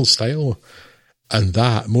 A little style, and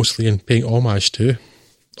that mostly in paying homage to,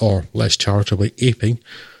 or less charitably aping,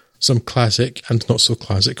 some classic and not so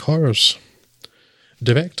classic horrors.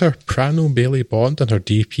 Director Prano Bailey Bond and her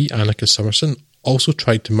DP Annika Summerson also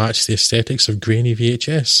tried to match the aesthetics of grainy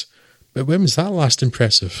VHS, but when was that last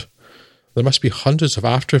impressive? There must be hundreds of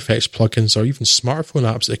After Effects plugins or even smartphone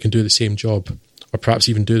apps that can do the same job, or perhaps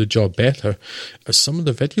even do the job better, as some of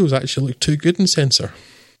the videos actually look too good in Censor.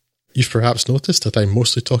 You've perhaps noticed that I'm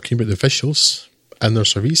mostly talking about the visuals, and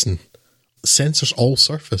there's a reason. Censor's all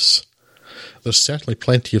surface. There's certainly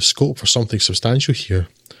plenty of scope for something substantial here.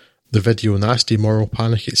 The video nasty moral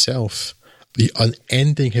panic itself, the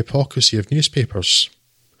unending hypocrisy of newspapers.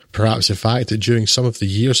 Perhaps the fact that during some of the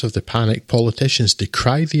years of the panic, politicians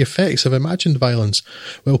decried the effects of imagined violence,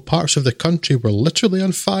 while parts of the country were literally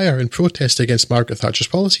on fire in protest against Margaret Thatcher's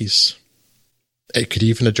policies. It could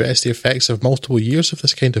even address the effects of multiple years of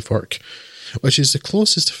this kind of work, which is the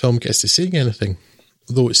closest the film gets to saying anything,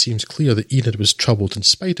 though it seems clear that Enid was troubled in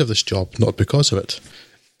spite of this job, not because of it.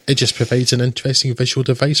 It just provides an interesting visual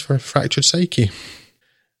device for a fractured psyche.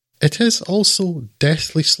 It is also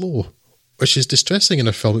deathly slow, which is distressing in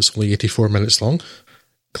a film that's only 84 minutes long.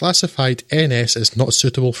 Classified NS is not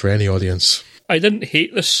suitable for any audience. I didn't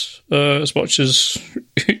hate this as much as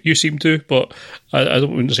you seem to, but I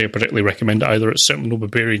don't want to say I particularly recommend it either. It's certainly no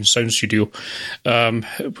Barbarian Sound Studio,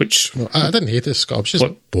 which... Well, I didn't hate this, Scott. I was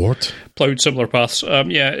just bored. Ploughed similar paths.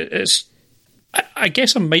 It's... I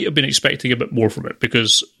guess I might have been expecting a bit more from it,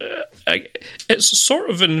 because it's sort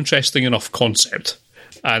of an interesting enough concept,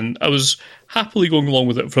 and I was happily going along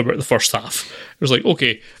with it for about the first half. It was like,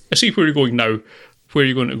 okay, I see where you're going now. Where are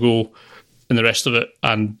you going to go? in the rest of it,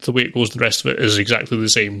 and the way it goes in the rest of it is exactly the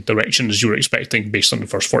same direction as you were expecting based on the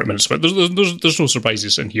first 40 minutes of it. There's no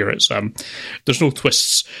surprises in here. It's there's no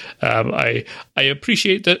twists. I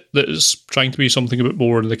appreciate that it's trying to be something a bit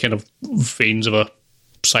more in the kind of veins of a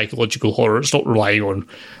psychological horror. It's not relying on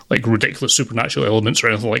like ridiculous supernatural elements or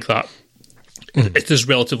anything like that. It is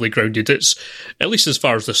relatively grounded. It's, at least as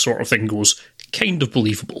far as this sort of thing goes, kind of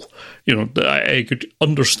believable. You know, I could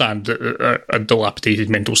understand that a dilapidated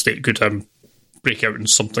mental state could break out in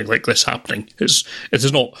something like this happening. It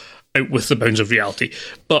is not out with the bounds of reality,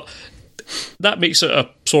 but that makes it a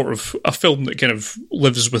sort of a film that kind of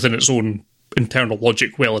lives within its own internal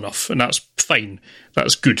logic well enough, and that's fine.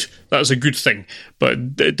 That's good. That's a good thing, but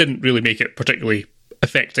it didn't really make it particularly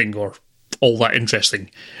affecting or all that interesting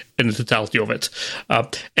in the totality of it.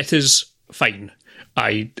 It is fine.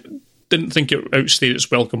 I didn't think it outstayed its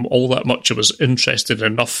welcome all that much. I was interested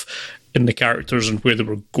enough in the characters and where they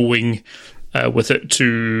were going with it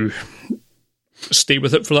to stay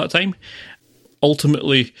with it for that time.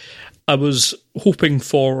 Ultimately, I was hoping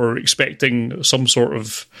for or expecting some sort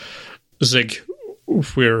of zig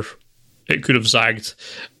where it could have zagged,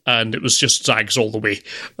 and it was just zags all the way.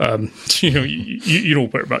 You know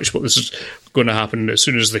pretty much what this is going to happen as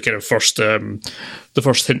soon as the kind of first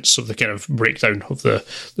hints of the kind of breakdown of the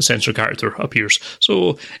censor character appears.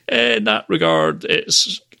 So in that regard,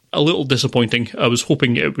 it's a little disappointing. I was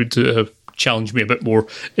hoping it would challenge me a bit more.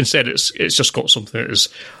 Instead, it's just got something that is,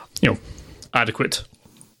 adequate.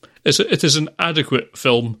 It is an adequate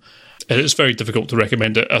film, and it's very difficult to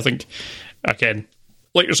recommend it. I think, again,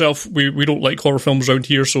 like yourself, we don't like horror films around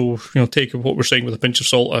here, so take what we're saying with a pinch of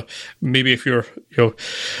salt. Maybe if you're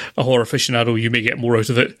a horror aficionado, you may get more out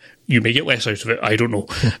of it. You may get less out of it. I don't know.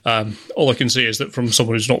 All I can say is that from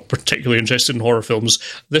someone who's not particularly interested in horror films,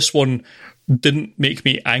 this one didn't make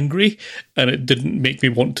me angry, and it didn't make me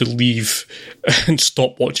want to leave and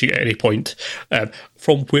stop watching at any point.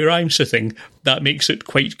 From where I'm sitting, that makes it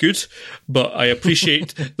quite good, but I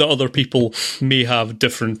appreciate that other people may have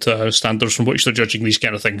different standards from which they're judging these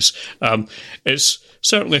kind of things. It's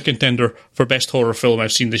certainly a contender for best horror film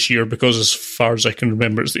I've seen this year, because as far as I can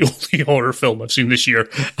remember, it's the only horror film I've seen this year,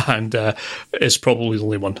 and it's probably the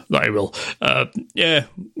only one that I will.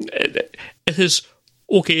 It is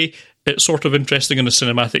okay. It's sort of interesting on the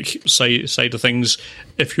cinematic side of things.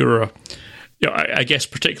 If you're I guess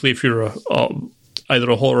particularly if you're either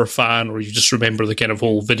a horror fan or you just remember the kind of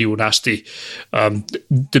whole video nasty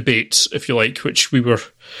debates, if you like, which we were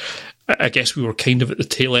kind of at the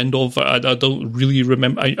tail end of. I don't really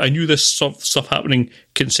remember. I knew this stuff happening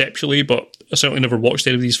conceptually, but I certainly never watched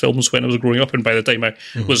any of these films when I was growing up, and by the time I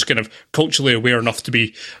was kind of culturally aware enough to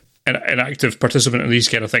be an active participant in these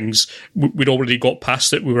kind of things, we'd already got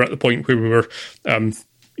past it. We were at the point where we were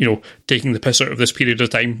taking the piss out of this period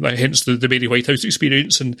of time, hence the Mary Whitehouse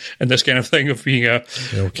experience and this kind of thing of being a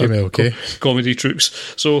comedy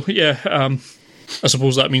troops. So I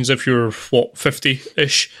suppose that means if you're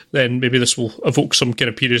 50-ish, then maybe this will evoke some kind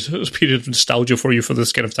of period of nostalgia for you for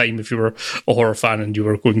this kind of time. If you were a horror fan and you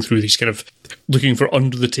were going through these kind of looking for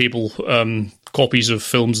under the table copies of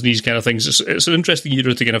films and these kind of things, it's an interesting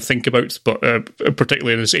era to kind of think about. But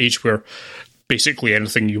particularly in this age where basically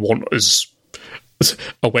anything you want is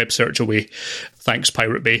a web search away. Thanks,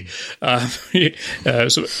 Pirate Bay.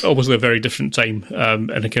 So obviously a very different time,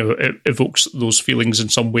 and it kind of evokes those feelings in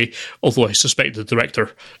some way, although I suspect the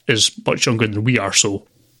director is much younger than we are, so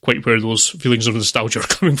quite where those feelings of nostalgia are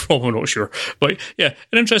coming from, I'm not sure. But yeah,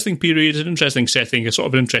 an interesting period, an interesting setting, a sort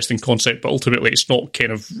of an interesting concept, but ultimately it's not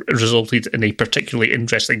kind of resulted in a particularly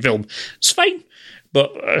interesting film. It's fine,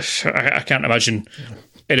 but I can't imagine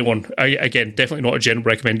anyone, again, definitely not a general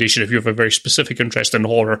recommendation if you have a very specific interest in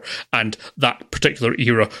horror and that particular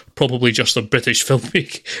era, probably just a British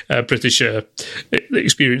British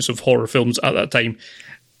experience of horror films at that time.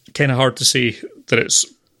 Kind of hard to say that it's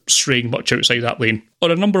straying much outside that lane.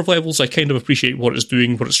 On a number of levels, I kind of appreciate what it's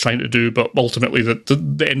doing, what it's trying to do, but ultimately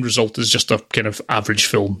the end result is just a kind of average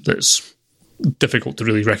film that's difficult to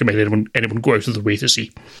really recommend anyone go out of their way to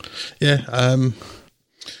see. Yeah,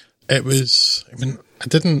 it was. I mean, I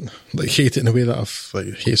didn't hate it in a way that I've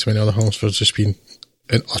hated so many other films for just being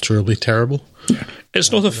utterly terrible. Yeah.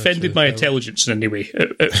 It's not offended my intelligence in any way.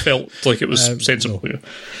 It felt like it was sensible. No.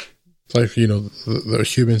 It's like, there are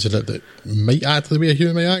humans in it that might act the way a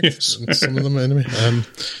human might act. Yes. Some of them anyway. I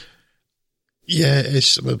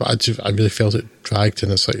really felt it dragged,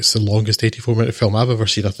 and it's the longest 84-minute film I've ever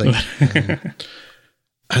seen, I think.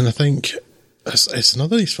 And I think it's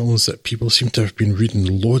another of these films that people seem to have been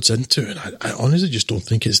reading loads into, and I honestly just don't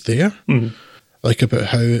think it's there. like about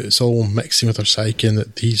how it's all mixing with her psyche and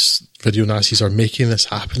that these video Nazis are making this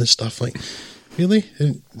happen and stuff. Like, really?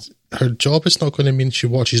 And her job is not going to mean she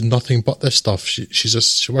watches nothing but this stuff. She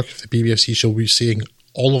works with the BBC. She'll be seeing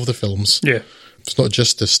all of the films. Yeah. It's not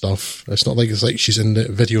just this stuff. It's not like she's in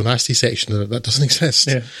the video nasty section. That doesn't exist.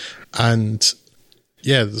 Yeah. And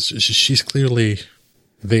yeah, she's clearly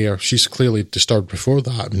there. She's clearly disturbed before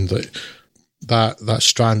that. I mean, that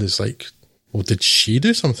strand is like, well, did she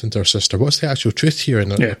do something to her sister? What's the actual truth here?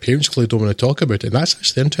 And her parents clearly don't want to talk about it. And that's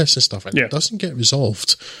actually interesting stuff. And it doesn't get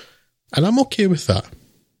resolved. And I'm okay with that.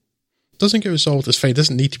 It doesn't get resolved. It's fine. It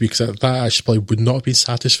doesn't need to be, because that actually probably would not have been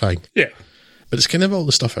satisfying. Yeah. But it's kind of all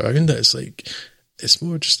the stuff around it. It's like, it's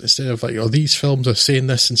more just, instead of like, oh, these films are saying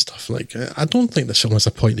this and stuff, like, I don't think this film has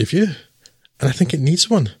a point of view. And I think it needs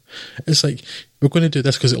one. It's like, we're going to do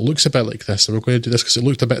this because it looks a bit like this, and we're going to do this because it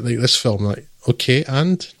looked a bit like this film. Like, okay,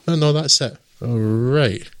 and? No, that's it. All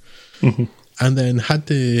right. Mm-hmm. And then had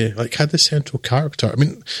the central character. I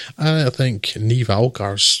mean, I think Niamh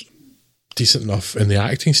Algar's decent enough in the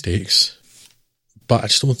acting stakes, but I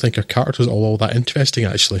just don't think her character was all that interesting,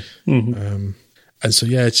 actually. Mm-hmm. And so,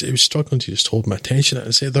 yeah, it was struggling to just hold my attention. And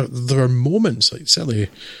I say there are moments, like, certainly,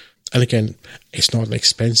 and again, it's not an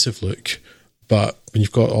expensive look, but when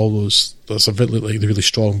you've got all those a bit like the really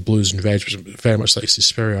strong blues and reds, which very much like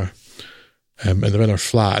Suspiria, and they're in her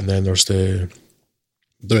flat, and then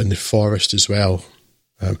they're in the forest as well.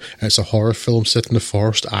 And it's a horror film set in the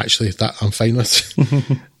forest. Actually, that I'm fine with.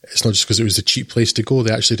 It's not just because it was the cheap place to go.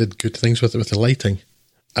 They actually did good things with it, with the lighting.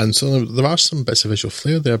 And so there are some bits of visual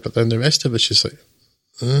flair there, but then the rest of it's just like,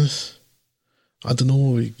 I don't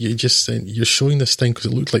know. You're showing this thing because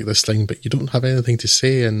it looked like this thing, but you don't have anything to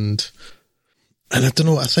say. And I don't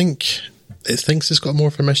know. I think it thinks it's got more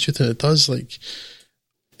of a mystery than it does. Like,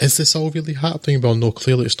 is this all really happening? Well, no,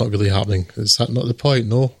 clearly it's not really happening. Is that not the point?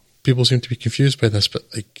 No. People seem to be confused by this, but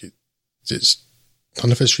like, it's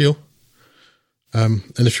none of it's real. And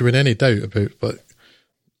if you're in any doubt about like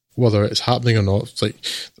whether it's happening or not, it's like,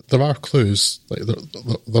 there are clues. Like,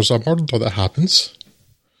 there's a murder that happens,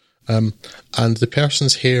 and the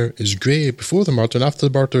person's hair is grey before the murder, and after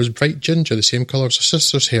the murder is bright ginger, the same colour as her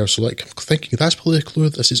sister's hair. So, like, I'm thinking that's probably a clue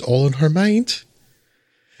that this is all in her mind.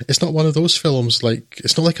 It's not one of those films, like,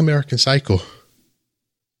 it's not like American Psycho.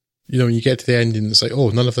 You know, when you get to the end and it's like, oh,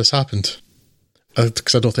 none of this happened.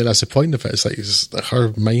 Because I don't think that's the point of it. It's like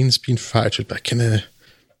her mind's been fractured, but it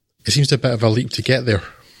seems a bit of a leap to get there.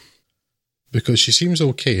 Because she seems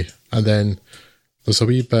okay, and then there's a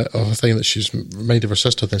wee bit of a thing that she's reminded of her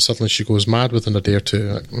sister, then suddenly she goes mad within a day or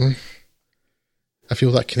two. Like, I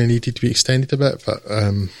feel that kind of needed to be extended a bit, but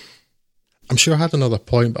I'm sure I had another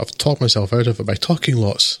point, but I've talked myself out of it by talking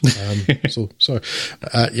lots. So, sorry.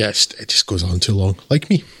 Yes, it just goes on too long, like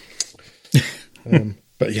me.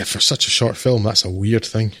 But yeah, for such a short film, that's a weird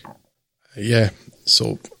thing. Yeah,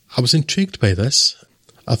 so I was intrigued by this.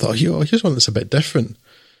 I thought, here's one that's a bit different.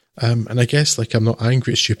 And I guess, like, I'm not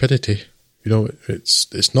angry at stupidity. You know,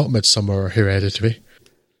 it's not Midsommar or Hereditary.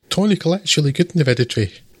 Toni Collette's really good in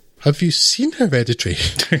Hereditary. Have you seen Hereditary?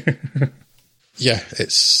 Yeah,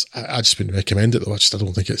 I just wouldn't recommend it, though. I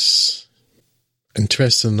don't think it's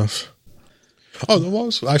interesting enough. Oh, there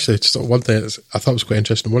was actually just one thing I thought was quite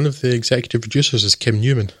interesting. One of the executive producers is Kim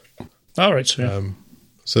Newman. All right, so yeah.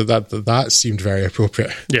 So that seemed very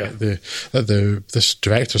appropriate. Yeah, this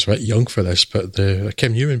director's a bit young for this, but the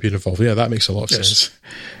Kim Newman being involved, yeah, that makes a lot of sense.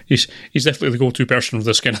 He's definitely the go-to person of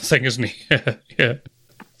this kind of thing, isn't he? Yeah.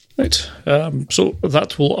 Right, so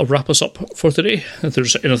that will wrap us up for today. If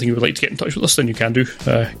there's anything you would like to get in touch with us, then you can do.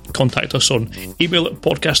 Contact us on email at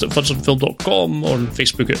podcast@fudsonfilm.com, or on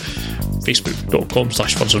Facebook at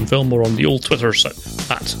facebook.com/fudsonfilm, or on the old Twitters at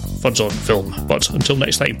fudsonfilm. But until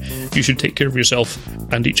next time, you should take care of yourself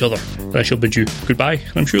and each other. I shall bid you goodbye,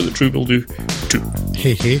 and I'm sure that Drew will do too.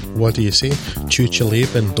 Hey, what do you say? Chucha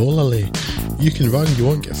leben dolale. You can run, you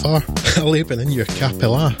won't get far. Leben in your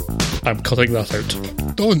capilla. I'm cutting that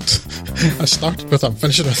out. Don't. I started with it, I'm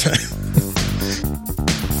finishing with it.